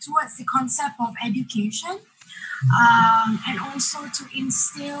towards the concept of education, and also to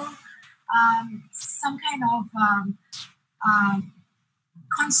instill some kind of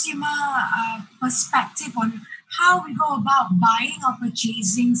consumer perspective on how we go about buying or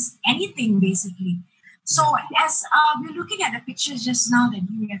purchasing anything, basically. So as we're looking at the pictures just now that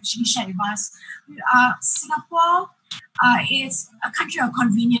you actually shared with us, Singapore is a country of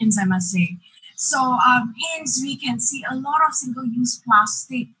convenience, I must say. So hence we can see a lot of single-use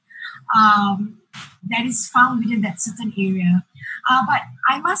plastic that is found within that certain area. But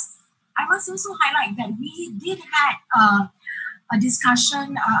I must also highlight that we did have a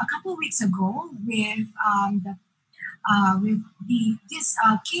discussion a couple of weeks ago with this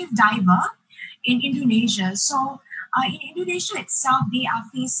cave diver in Indonesia. So in Indonesia itself, they are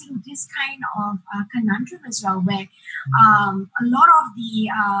facing this kind of conundrum as well, where a lot of the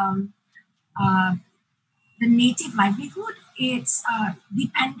native livelihood, it's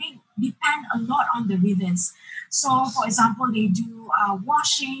depend a lot on the rivers. So, for example, they do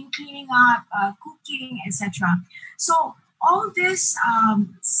washing, cleaning up, cooking, etc. So all these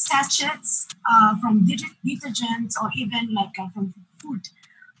sachets from detergents or even like from food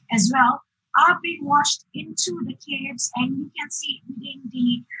as well are being washed into the caves, and you can see within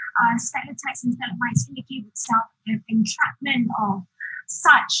the stalactites and stalagmites in the cave itself, the entrapment of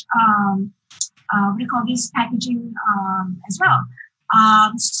such what do you call this, packaging as well.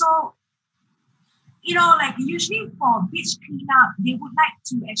 So, like usually for beach cleanup, they would like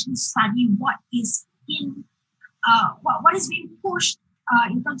to actually study what is in what is being pushed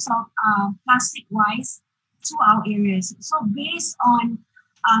in terms of plastic-wise to our areas. So based on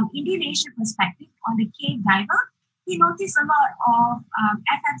Indonesian perspective, on the cave diver, he noticed a lot of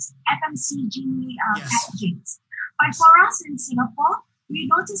FMCG packagings. But for us in Singapore, we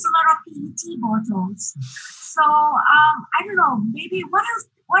noticed a lot of PET bottles. So I don't know, maybe what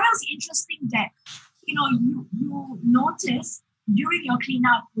else interesting that you noticed during your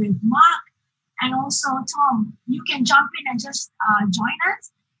cleanup with Mark and also Tom? You can jump in and just join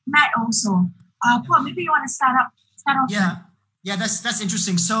us. Matt also. Paul, maybe you want to start off. Yeah, that's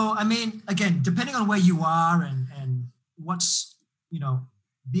interesting. So I mean, again, depending on where you are and what's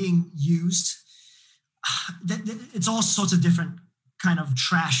being used, it's all sorts of different kind of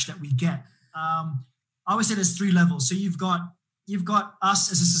trash that we get. I always say there's three levels. So you've got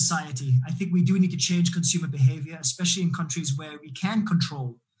us as a society. I think we do need to change consumer behavior, especially in countries where we can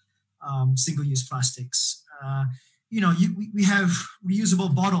control single-use plastics. We have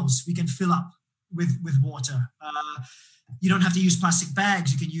reusable bottles we can fill up with water. You don't have to use plastic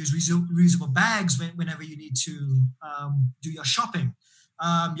bags. You can use reusable bags whenever you need to do your shopping.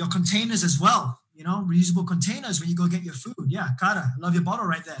 Your containers as well. Reusable containers when you go get your food. Yeah, Kara, love your bottle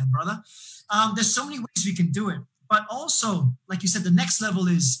right there, brother. There's so many ways we can do it. But also, like you said, the next level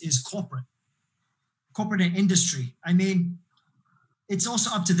is corporate and industry. I mean, it's also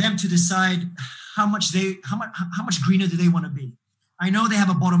up to them to decide how much greener do they want to be. I know they have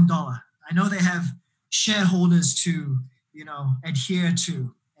a bottom dollar. I know they have shareholders to, adhere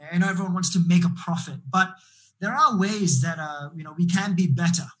to. I know everyone wants to make a profit, but there are ways that, we can be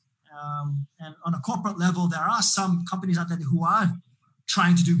better. And on a corporate level, there are some companies out there who are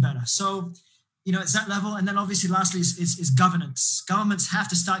trying to do better. So, it's that level. And then obviously, lastly, is governance. Governments have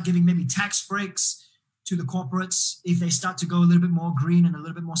to start giving maybe tax breaks to the corporates if they start to go a little bit more green and a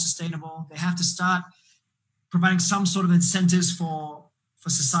little bit more sustainable. They have to start providing some sort of incentives for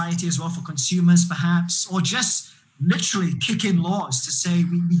society as well, for consumers perhaps, or just literally kick in laws to say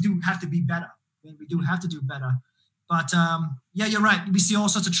we do have to be better. We do have to do better. But yeah, you're right. We see all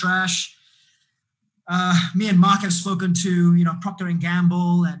sorts of trash. Me and Mark have spoken to, Procter &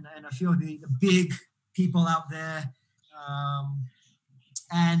 Gamble and a few of the big people out there.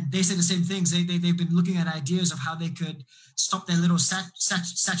 And they say the same things. They've been looking at ideas of how they could stop their little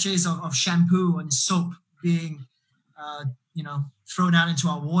sachets of shampoo and soap being, thrown out into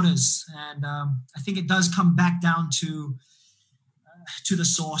our waters. And I think it does come back down to the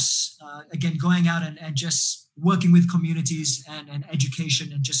source. Again, going out and just working with communities and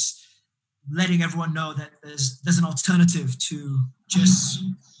education and just letting everyone know that there's an alternative to just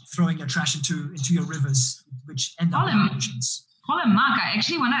throwing your trash into your rivers, which end up in the oceans. Paul and Mark, I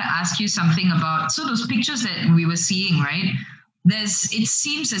actually want to ask you something about, so those pictures that we were seeing, right? It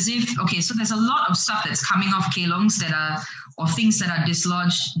seems as if, so there's a lot of stuff that's coming off kelongs or things that are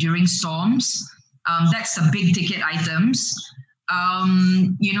dislodged during storms. That's the big ticket items.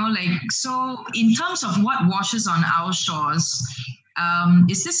 So in terms of what washes on our shores,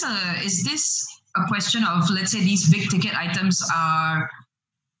 is this a question of, let's say, these big ticket items are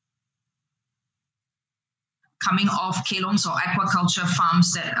coming off kelongs or aquaculture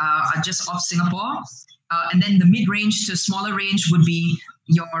farms that are just off Singapore? And then the mid-range to smaller range would be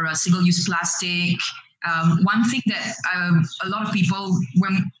your single-use plastic. One thing that a lot of people,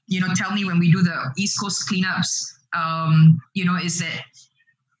 tell me when we do the East Coast cleanups, is that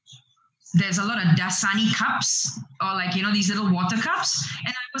there's a lot of Dasani cups or these little water cups.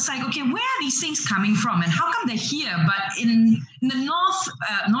 And I was like, okay, where are these things coming from? And how come they're here? But in the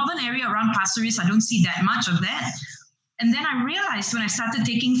northern area around Pasir Ris, I don't see that much of that. And then I realized when I started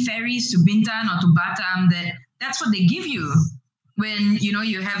taking ferries to Bintan or to Batam that that's what they give you when,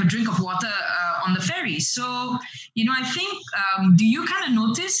 you have a drink of water on the ferry. So, I think, do you kind of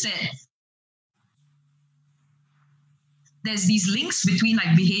notice that there's these links between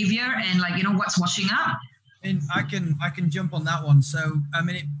behavior and what's washing up? And I can jump on that one. So,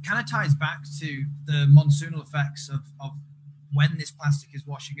 it kind of ties back to the monsoonal effects of when this plastic is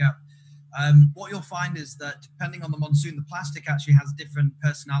washing up. What you'll find is that depending on the monsoon, the plastic actually has different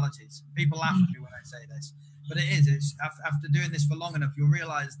personalities. People laugh at me when I say this, but it's after doing this for long enough, you'll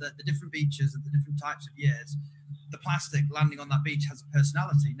realize that the different beaches and the different types of years, the plastic landing on that beach has a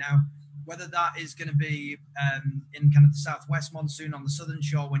personality. Now, whether that is going to be in kind of the southwest monsoon on the southern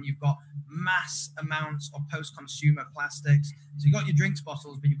shore when you've got mass amounts of post-consumer plastics. So you've got your drinks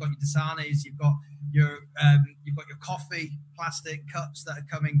bottles, but you've got your Dasanis, you've got your coffee plastic cups that are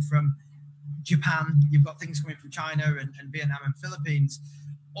coming from Japan, you've got things coming from China and Vietnam and Philippines,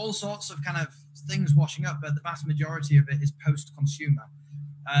 all sorts of kind of things washing up, but the vast majority of it is post-consumer.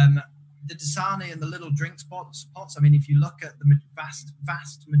 The Dasani and the little drinks pots, if you look at the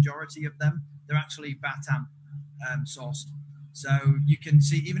vast majority of them, they're actually Batam sourced. So you can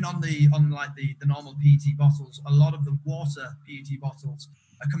see even on the normal PET bottles, a lot of the water PET bottles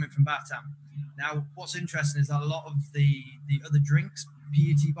are coming from Batam. Now, what's interesting is that a lot of the other drinks,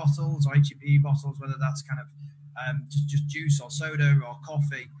 PET bottles or HEP bottles, whether that's kind of just juice or soda or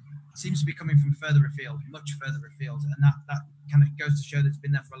coffee, seems to be coming from further afield, much further afield, and that kind of goes to show that it's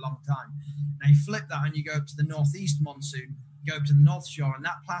been there for a long time. Now you flip that and you go up to the northeast monsoon, go up to the North Shore, and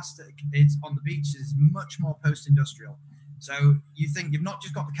that plastic is on the beaches is much more post-industrial. So you think you've not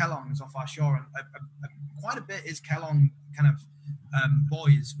just got the kelongs off our shore, and quite a bit is kelong kind of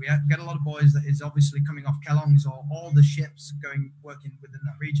buoys. We get a lot of buoys that is obviously coming off kelongs or all the ships working within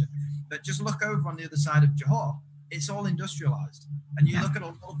that region. But just look over on the other side of Johor, it's all industrialized. And you look at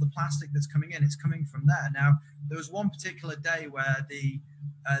all of the plastic that's coming in, it's coming from there. Now, there was one particular day where the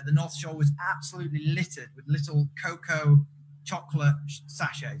North Shore was absolutely littered with little cocoa chocolate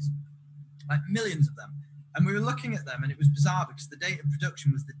sachets, like millions of them. And we were looking at them, and it was bizarre because the date of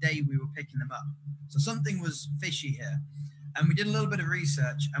production was the day we were picking them up. So something was fishy here. And we did a little bit of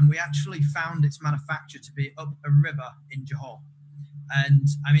research, and we actually found its manufacture to be up a river in Johor. And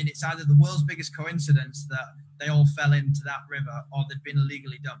it's either the world's biggest coincidence that they all fell into that river or they'd been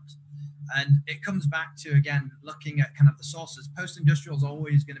illegally dumped. And it comes back to, again, looking at kind of the sources. Post-industrial is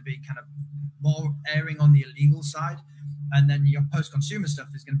always going to be kind of more erring on the illegal side. And then your post-consumer stuff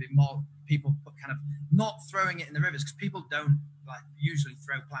is going to be more people kind of not throwing it in the rivers, because people don't like usually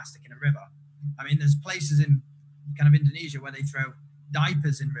throw plastic in a river. I mean, there's places in kind of Indonesia where they throw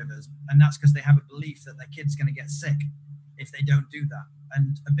diapers in rivers, and that's because they have a belief that their kid's going to get sick if they don't do that.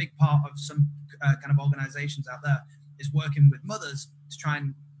 And a big part of some kind of organizations out there is working with mothers to try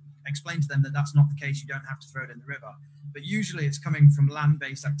and explain to them that that's not the case. You don't have to throw it in the river. But usually it's coming from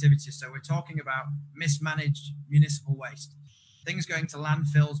land-based activities. So we're talking about mismanaged municipal waste, things going to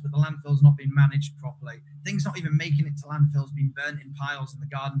landfills, but the landfills not being managed properly, things not even making it to landfills, being burnt in piles in the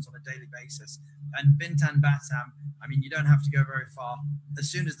gardens on a daily basis. And Bintan Batam, I mean, you don't have to go very far. As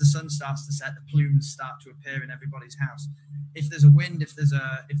soon as the sun starts to set, the plumes start to appear in everybody's house. If there's a wind, if there's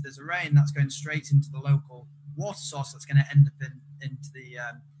a rain, that's going straight into the local water source that's going to end up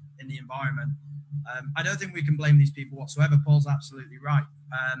in the environment. I don't think we can blame these people whatsoever. Paul's absolutely right.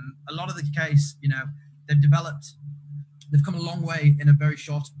 A lot of the case, you know, they've come a long way in a very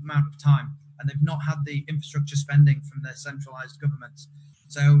short amount of time, and they've not had the infrastructure spending from their centralized governments.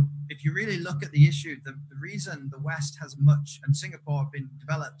 So if you really look at the issue, the reason the West has much, and Singapore have been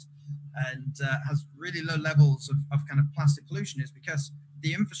developed and has really low levels of kind of plastic pollution, is because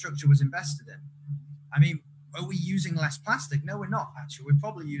the infrastructure was invested in. I mean, are we using less plastic? No, we're not, actually. We're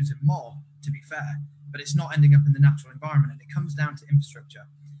probably using more, to be fair, but it's not ending up in the natural environment, and it comes down to infrastructure.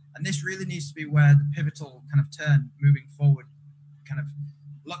 And this really needs to be where the pivotal kind of turn moving forward kind of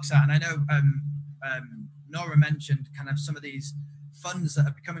looks at. And I know Nora mentioned kind of some of these funds that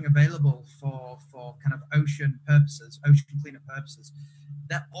are becoming available for kind of ocean purposes, ocean cleanup purposes.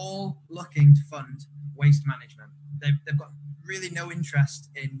 They're all looking to fund waste management. They've got really no interest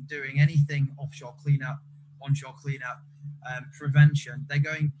in doing anything offshore cleanup, onshore cleanup, prevention. They're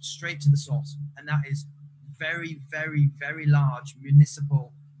going straight to the source, and that is very, very, very large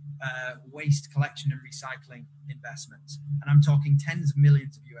municipal waste collection and recycling investments. And I'm talking tens of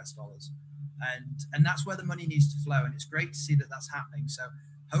millions of US dollars. And that's where the money needs to flow. And it's great to see that that's happening. So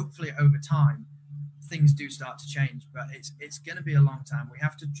hopefully over time, things do start to change, but it's going to be a long time. We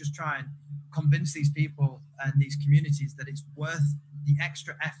have to just try and convince these people and these communities that it's worth the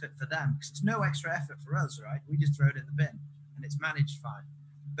extra effort for them, because it's no extra effort for us, right? We just throw it in the bin and it's managed fine,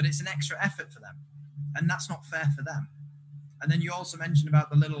 but it's an extra effort for them, and that's not fair for them. And then you also mentioned about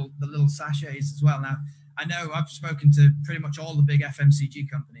the little sachets as well. Now, I know I've spoken to pretty much all the big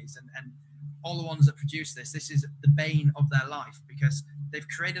FMCG companies and all the ones that produce this. This is the bane of their life, because they've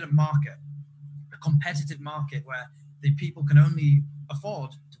created a market, a competitive market where the people can only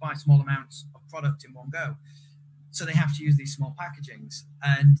afford to buy small amounts of product in one go. So they have to use these small packagings,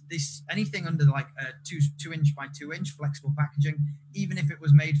 and this anything under like a 2 inch by 2 inch flexible packaging, even if it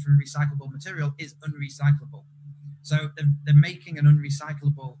was made from recyclable material, is unrecyclable. So they're making an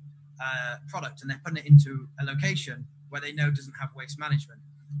unrecyclable product, and they're putting it into a location where they know doesn't have waste management.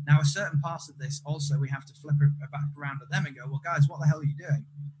 Now, a certain part of this also, we have to flip it back around at them and go, well, guys, what the hell are you doing?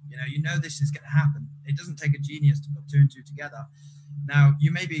 You know this is going to happen. It doesn't take a genius to put 2 and 2 together. Now, you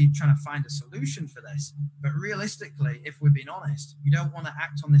may be trying to find a solution for this, but realistically, if we're being honest, you don't want to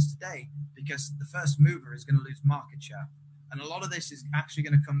act on this today, because the first mover is going to lose market share. And a lot of this is actually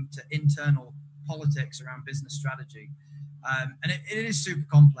going to come to internal politics around business strategy. And it is super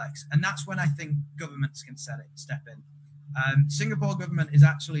complex. And that's when I think governments can step in. Singapore government is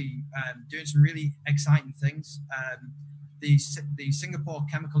actually doing some really exciting things. The Singapore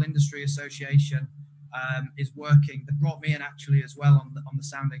Chemical Industry Association is working. They brought me in actually as well on the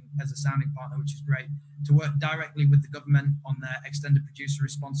sounding as a sounding partner, which is great, to work directly with the government on their extended producer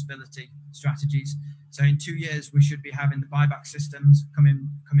responsibility strategies. So in 2 years, we should be having the buyback systems come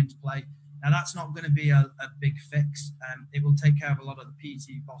into play. Now, that's not going to be a big fix. It will take care of a lot of the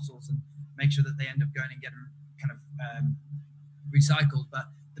PET bottles and make sure that they end up going and getting kind of recycled. But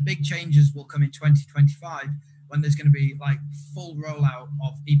the big changes will come in 2025, when there's going to be like full rollout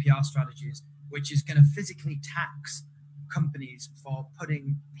of EPR strategies, which is going to physically tax companies for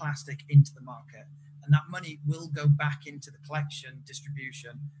putting plastic into the market. And that money will go back into the collection,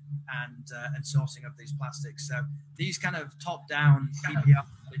 distribution, and sourcing of these plastics. So these kind of top-down EPR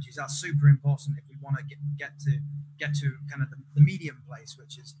strategies are super important if we want to get to kind of the medium place,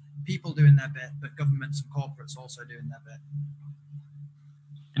 which is people doing their bit, but governments and corporates also doing their bit.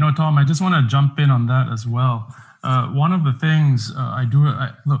 Tom, I just want to jump in on that as well. One of the things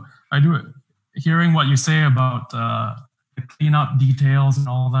hearing what you say about the cleanup details and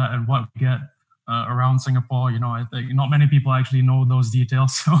all that, and what we get around Singapore, I think not many people actually know those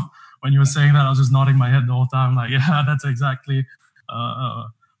details. So when you were saying that, I was just nodding my head the whole time, like, yeah, that's exactly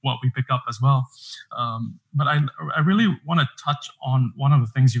what we pick up as well. But I really want to touch on one of the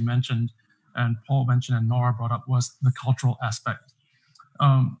things you mentioned, and Paul mentioned and Nora brought up was the cultural aspect.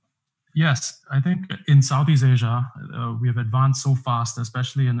 Yes, I think in Southeast Asia, we have advanced so fast,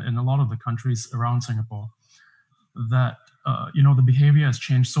 especially in a lot of the countries around Singapore, that the behavior has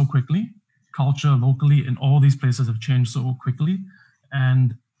changed so quickly. Culture locally in all these places have changed so quickly,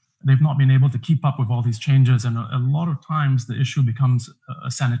 and they've not been able to keep up with all these changes. And a lot of times the issue becomes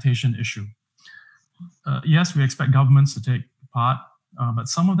a sanitation issue. Yes, we expect governments to take part, but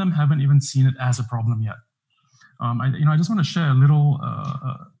some of them haven't even seen it as a problem yet. I just want to share a little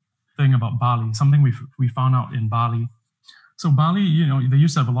thing about Bali, something we found out in Bali. So Bali, they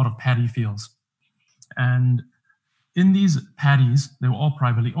used to have a lot of paddy fields. And in these paddies, they were all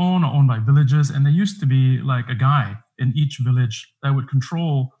privately owned or owned by villages. And there used to be like a guy in each village that would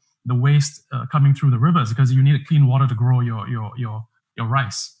control the waste coming through the rivers, because you needed clean water to grow your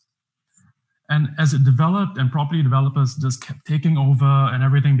rice. And as it developed and property developers just kept taking over and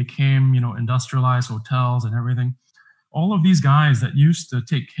everything became, industrialized hotels and everything, all of these guys that used to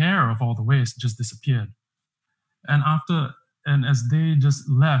take care of all the waste just disappeared. And as they just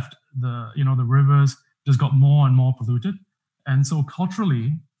left, the rivers just got more and more polluted. And so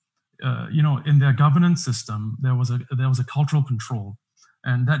culturally, in their governance system, there was a cultural control,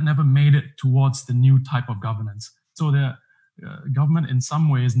 and that never made it towards the new type of governance. So the government in some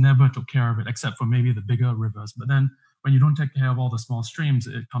ways never took care of it, except for maybe the bigger rivers. But then when you don't take care of all the small streams,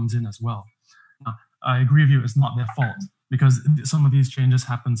 it comes in as well. I agree with you, it's not their fault, because some of these changes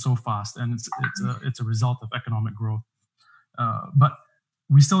happen so fast, and it's a result of economic growth. But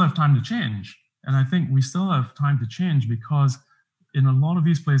we still have time to change. And I think we still have time to change because in a lot of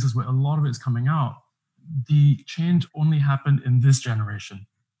these places where a lot of it is coming out, the change only happened in this generation.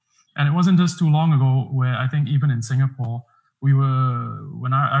 And it wasn't just too long ago where I think even in Singapore,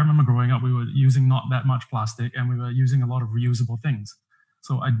 when I remember growing up, we were using not that much plastic and we were using a lot of reusable things.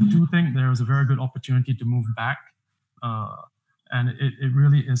 So I do think there is a very good opportunity to move back. And it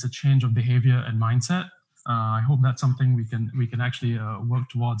really is a change of behavior and mindset. I hope that's something we can actually work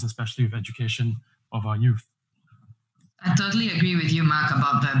towards, especially with education of our youth. I totally agree with you, Mark,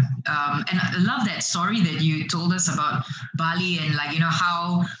 about that. And I love that story that you told us about Bali and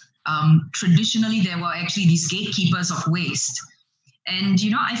how traditionally there were actually these gatekeepers of waste. And,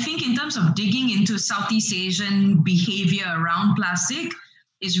 I think in terms of digging into Southeast Asian behavior around plastic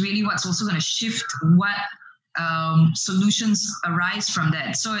is really what's also going to shift what solutions arise from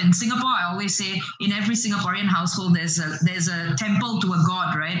that. So in Singapore, I always say in every Singaporean household, there's a temple to a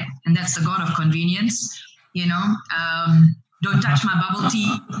god, right? And that's the god of convenience. Don't touch my bubble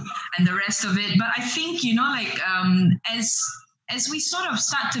tea and the rest of it. But I think, as we sort of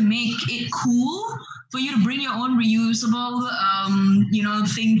start to make it cool for you to bring your own reusable,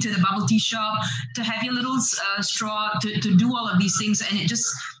 thing to the bubble tea shop, to have your little straw, to do all of these things. And it just,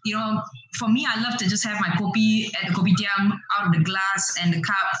 for me, I love to just have my kopi at the kopitiam out of the glass and the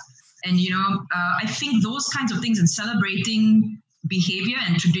cup. And, I think those kinds of things and celebrating behavior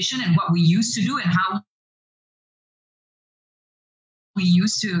and tradition and what we used to do and how we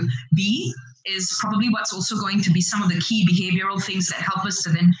used to be is probably what's also going to be some of the key behavioral things that help us to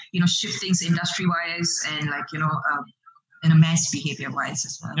then, shift things industry-wise and in a mass behavior-wise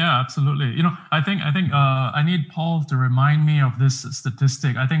as well. Yeah, absolutely. I think I need Paul to remind me of this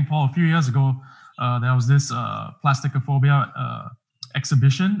statistic. I think, Paul, a few years ago, there was this plasticophobia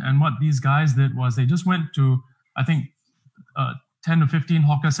exhibition, and what these guys did was they just went to, I think, 10 to 15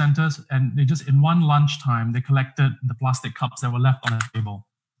 hawker centers, and they just, in one lunchtime, they collected the plastic cups that were left on the table.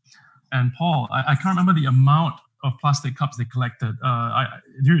 And Paul, I can't remember the amount of plastic cups they collected.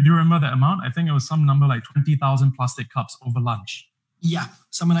 Do you remember that amount? I think it was some number like 20,000 plastic cups over lunch. Yeah,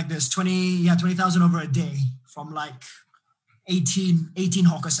 something like this. 20,000 over a day from like 18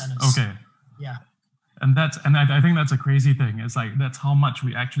 hawker centers. Okay. Yeah. And I think that's a crazy thing. It's like, that's how much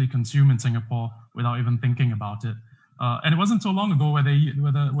we actually consume in Singapore without even thinking about it. And it wasn't so long ago where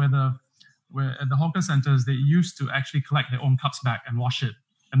at the hawker centers, they used to actually collect their own cups back and wash it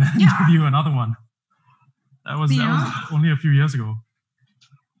and then give you another one. That was only a few years ago.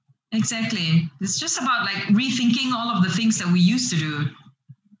 Exactly. It's just about rethinking all of the things that we used to do.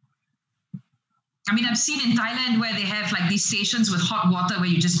 I mean, I've seen in Thailand where they have these stations with hot water where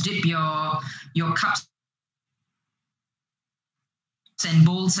you just dip your cups and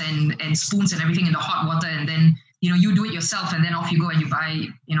bowls and spoons and everything in the hot water, and then you do it yourself, and then off you go and you buy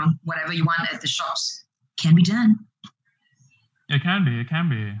whatever you want at the shops. Can be done. It can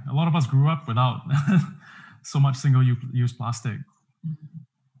be. A lot of us grew up without so much single-use plastic.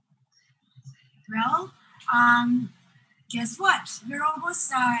 Well, guess what? We're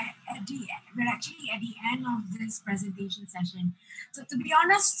almost we're actually at the end of this presentation session. So to be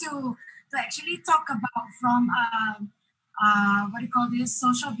honest, to actually talk about from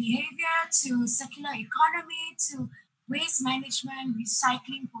social behavior to circular economy to waste management,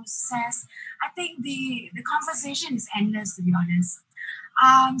 recycling process, I think the conversation is endless, to be honest.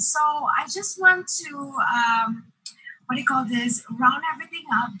 So I just want to round everything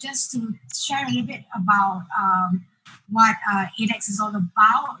up just to share a little bit about what ADEX is all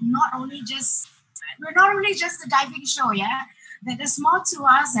about. We're not only just a diving show, yeah. There's more to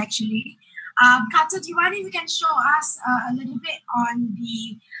us actually. Carter, do you mind if you can show us a little bit on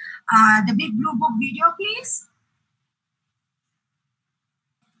the Big Blue Book video, please?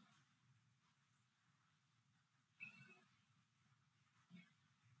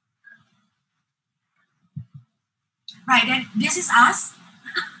 Right, and this is us.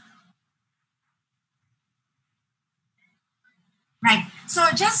 Right. So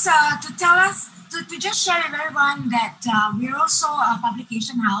just to tell us, to just share with everyone that we're also a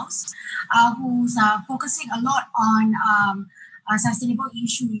publication house who's focusing a lot on sustainable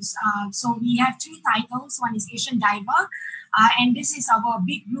issues. So we have 3 titles. One is Asian Diver, and this is our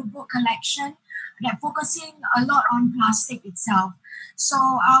Big Blue Book collection that focusing a lot on plastic itself. So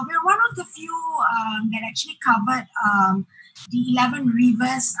we're one of the few that actually covered the 11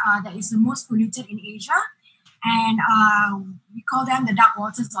 rivers that is the most polluted in Asia. And we call them the dark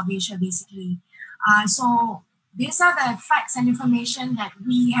waters of Asia, basically. So these are the facts and information that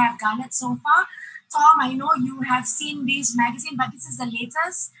we have garnered so far. Tom, I know you have seen this magazine, but this is the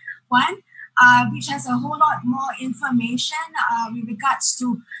latest one, which has a whole lot more information with regards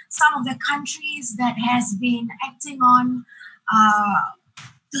to some of the countries that has been acting on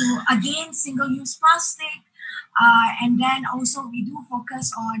to against single-use plastic. And then also we do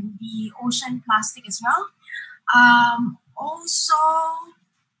focus on the ocean plastic as well.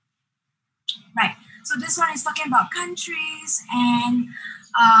 Right. So this one is talking about countries, and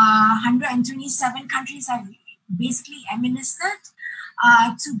 127 countries have basically administered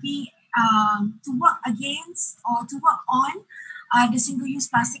to work against or to work on the single-use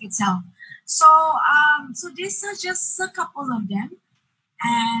plastic itself. So these are just a couple of them.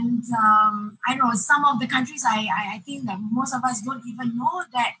 And I know some of the countries, I think that most of us don't even know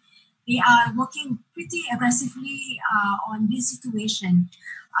that they are working pretty aggressively on this situation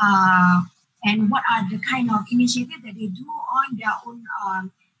and what are the kind of initiatives that they do on their own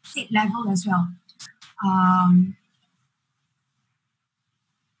state level as well.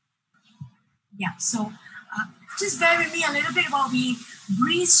 Yeah, so just bear with me a little bit while we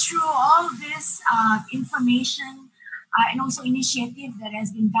breeze through all this information and also initiative that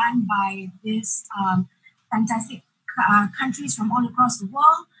has been done by these fantastic countries from all across the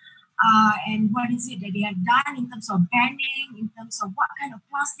world. And what is it that they have done in terms of banning, in terms of what kind of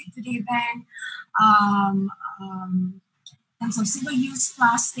plastic do they ban, in terms of single-use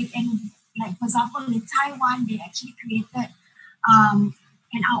plastic. And like, for example, in Taiwan, they actually created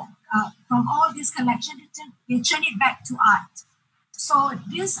from all this collection, they turn it back to art. So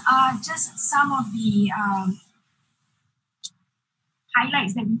these are just some of the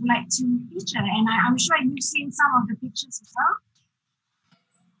highlights that we would like to feature. And I'm sure you've seen some of the pictures as well.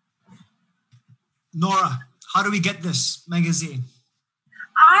 Nora, how do we get this magazine?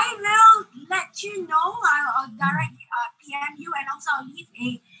 I will let you know. I'll directly PM you, and also I'll leave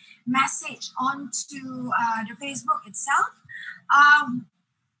a message onto the Facebook itself.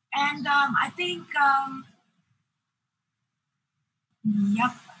 I think,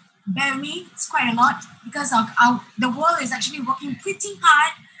 yep, bear with me, it's quite a lot because the world is actually working pretty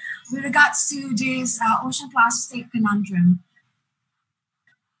hard with regards to this ocean plastic conundrum.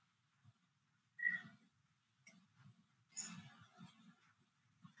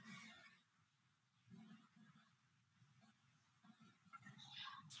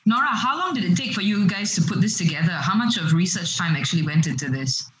 Nora, how long did it take for you guys to put this together? How much of research time actually went into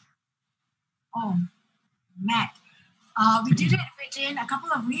this? Oh, Matt, we did it within a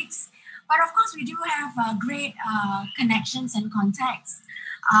couple of weeks, but of course we do have great connections and contacts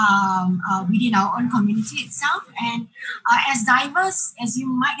within our own community itself. And as divers, as you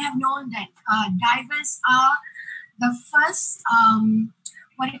might have known that divers are the first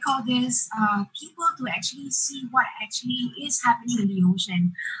people to actually see what actually is happening in the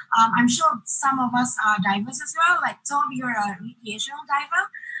ocean. I'm sure some of us are divers as well. Like Tom, you're a recreational diver.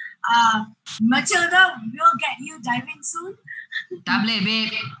 Mathilda, we'll get you diving soon. Tak boleh, babe.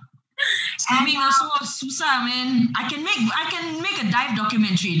 Swimming also susah, man. I can make a dive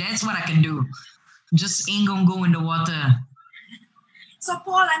documentary. That's what I can do. Just ain't gonna go in the water. So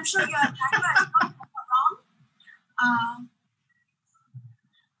Paul, I'm sure you're a diver. Wrong.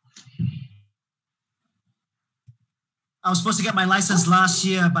 I was supposed to get my license last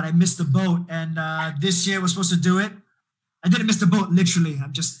year, but I missed the boat. And this year we're supposed to do it. I didn't miss the boat, literally.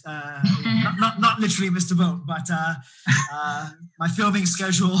 I'm just, not literally missed the boat, but my filming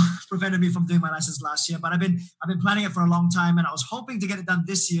schedule prevented me from doing my license last year. But I've been planning it for a long time, and I was hoping to get it done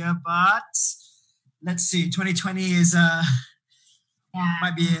this year, but let's see, 2020 is,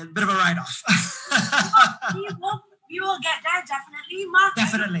 might be a bit of a write-off. We will get there, definitely. Mark,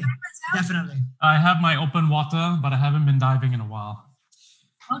 Definitely. I have my open water, but I haven't been diving in a while.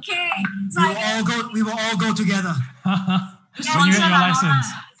 Okay. So we will all go together. When you get your license.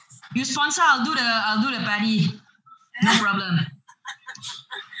 You sponsor, I'll do the paddy. No problem.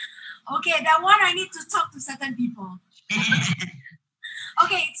 Okay, that one I need to talk to certain people.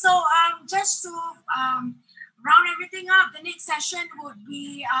 Okay, so just to round everything up, the next session would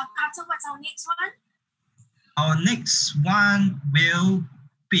be Carter, what's our next one? Our next one will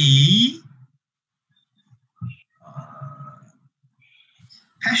be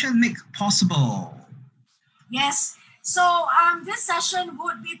Passion Make Possible. Yes. So this session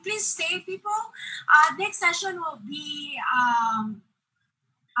would be, please stay, people. Next session will be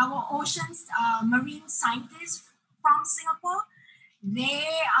our oceans marine scientists from Singapore. They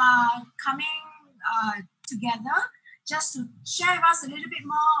are coming together just to share with us a little bit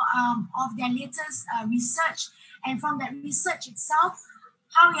more of their latest research, and from that research itself,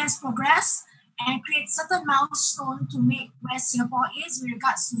 how it has progressed and create certain milestone to make where Singapore is with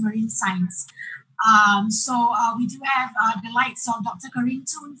regards to marine science. So we do have the likes of Dr. Corinne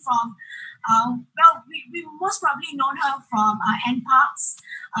Toon from, we most probably known her from NParks,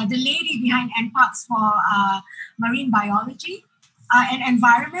 the lady behind NParks for marine biology and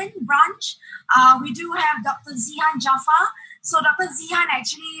environment branch. We do have Dr. Zihan Jafar. So Dr. Zihan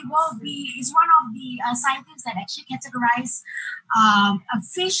actually is one of the scientists that actually categorize a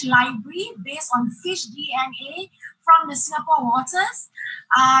fish library based on fish DNA from the Singapore waters.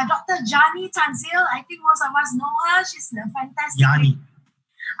 Dr. Jani Tanzil, I think most of us know her. She's a fantastic lady.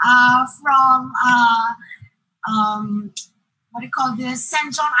 From what do you call this?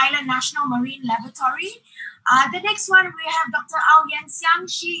 St. John Island National Marine Laboratory. The next one, we have Dr. Au Yan Xiang.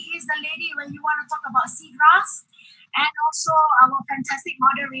 She is the lady when you want to talk about seagrass. And also our fantastic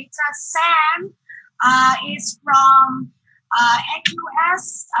moderator, Sam, is from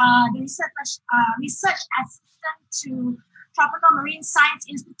NUS, the research assistant to Tropical Marine Science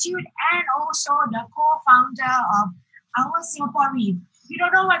Institute, and also the co-founder of our Singapore Reef. If you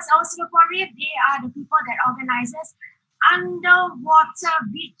don't know what's our Singapore Reef, they are the people that organizes underwater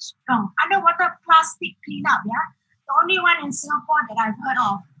plastic cleanup, the only one in Singapore that I've heard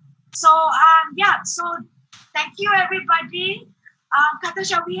of. So so thank you everybody. Kata,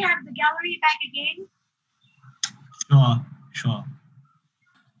 shall we have the gallery back again? Sure.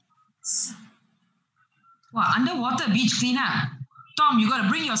 Wow, underwater beach cleanup. Tom, you gotta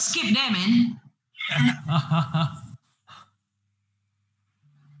bring your skip there, man.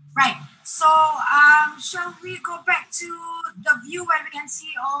 Right. So shall we go back to the view where we can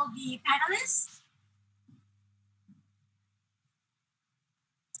see all the panelists?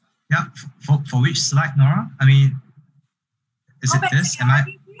 Yeah, for which slide, Nora? I mean, is it this?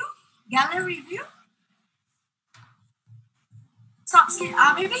 Gallery view?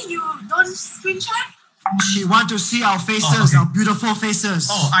 Maybe you don't screenshot? She want to see our faces, our beautiful faces.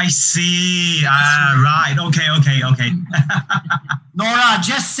 Oh, I see. Right. Okay. Nora,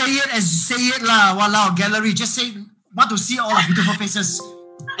 just say it lah. Walao, gallery. Just say, want to see all our beautiful faces.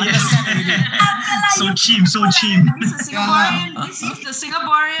 So cheap. This is the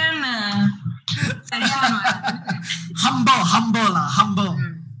Singaporean session. Humble.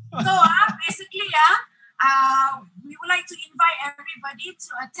 So basically, we would like to invite everybody to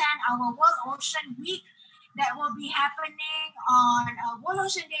attend our World Ocean Week that will be happening on World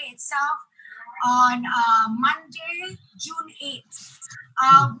Ocean Day itself on Monday, June 8th.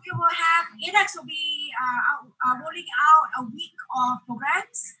 We will have, ADEX will be rolling out a week of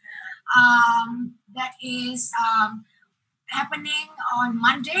programs that is happening on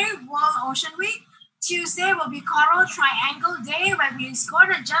Monday, World Ocean Week. Tuesday will be Coral Triangle Day, where we're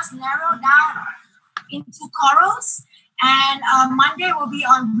going to just narrow down into corals. And Monday will be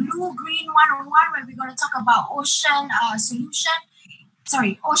on Blue Green 101, where we're going to talk about ocean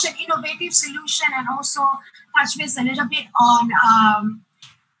innovative solution, and also touch base a little bit on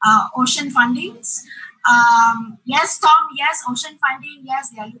ocean fundings. Yes, Tom, yes, ocean funding, yes,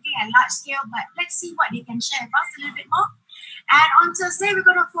 they are looking at large scale, but let's see what they can share with us a little bit more. And on Thursday, we're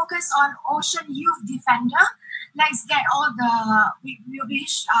going to focus on Ocean Youth Defender. let's get all we will be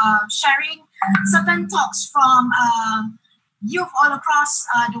sharing certain talks from youth all across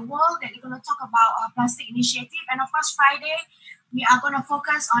the world that are going to talk about plastic initiative. And of course, Friday, we are going to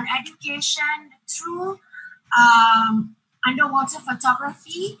focus on education through underwater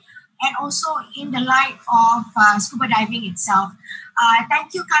photography and also in the light of scuba diving itself.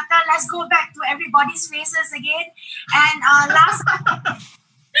 Thank you, Kata. Let's go back to everybody's faces again. And last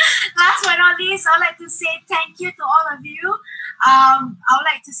but not least, I would like to say thank you to all of you. I would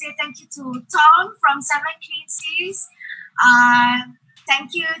like to say thank you to Tom from 7 Clean Seas.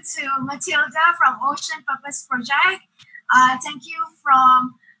 Thank you to Mathilda from Ocean Purpose Project. Thank you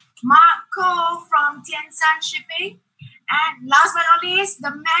from Marco from Tiansan Shipping. And last but not least,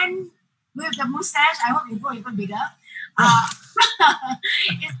 the man with the mustache, I hope you grow even bigger,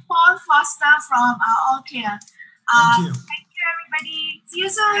 it's Paul Foster from All Clear. Thank you. Thank you, everybody. See you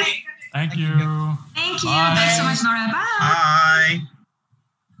soon. Thank you. Thank you. Bye. Thanks so much, Nora. Bye. Bye.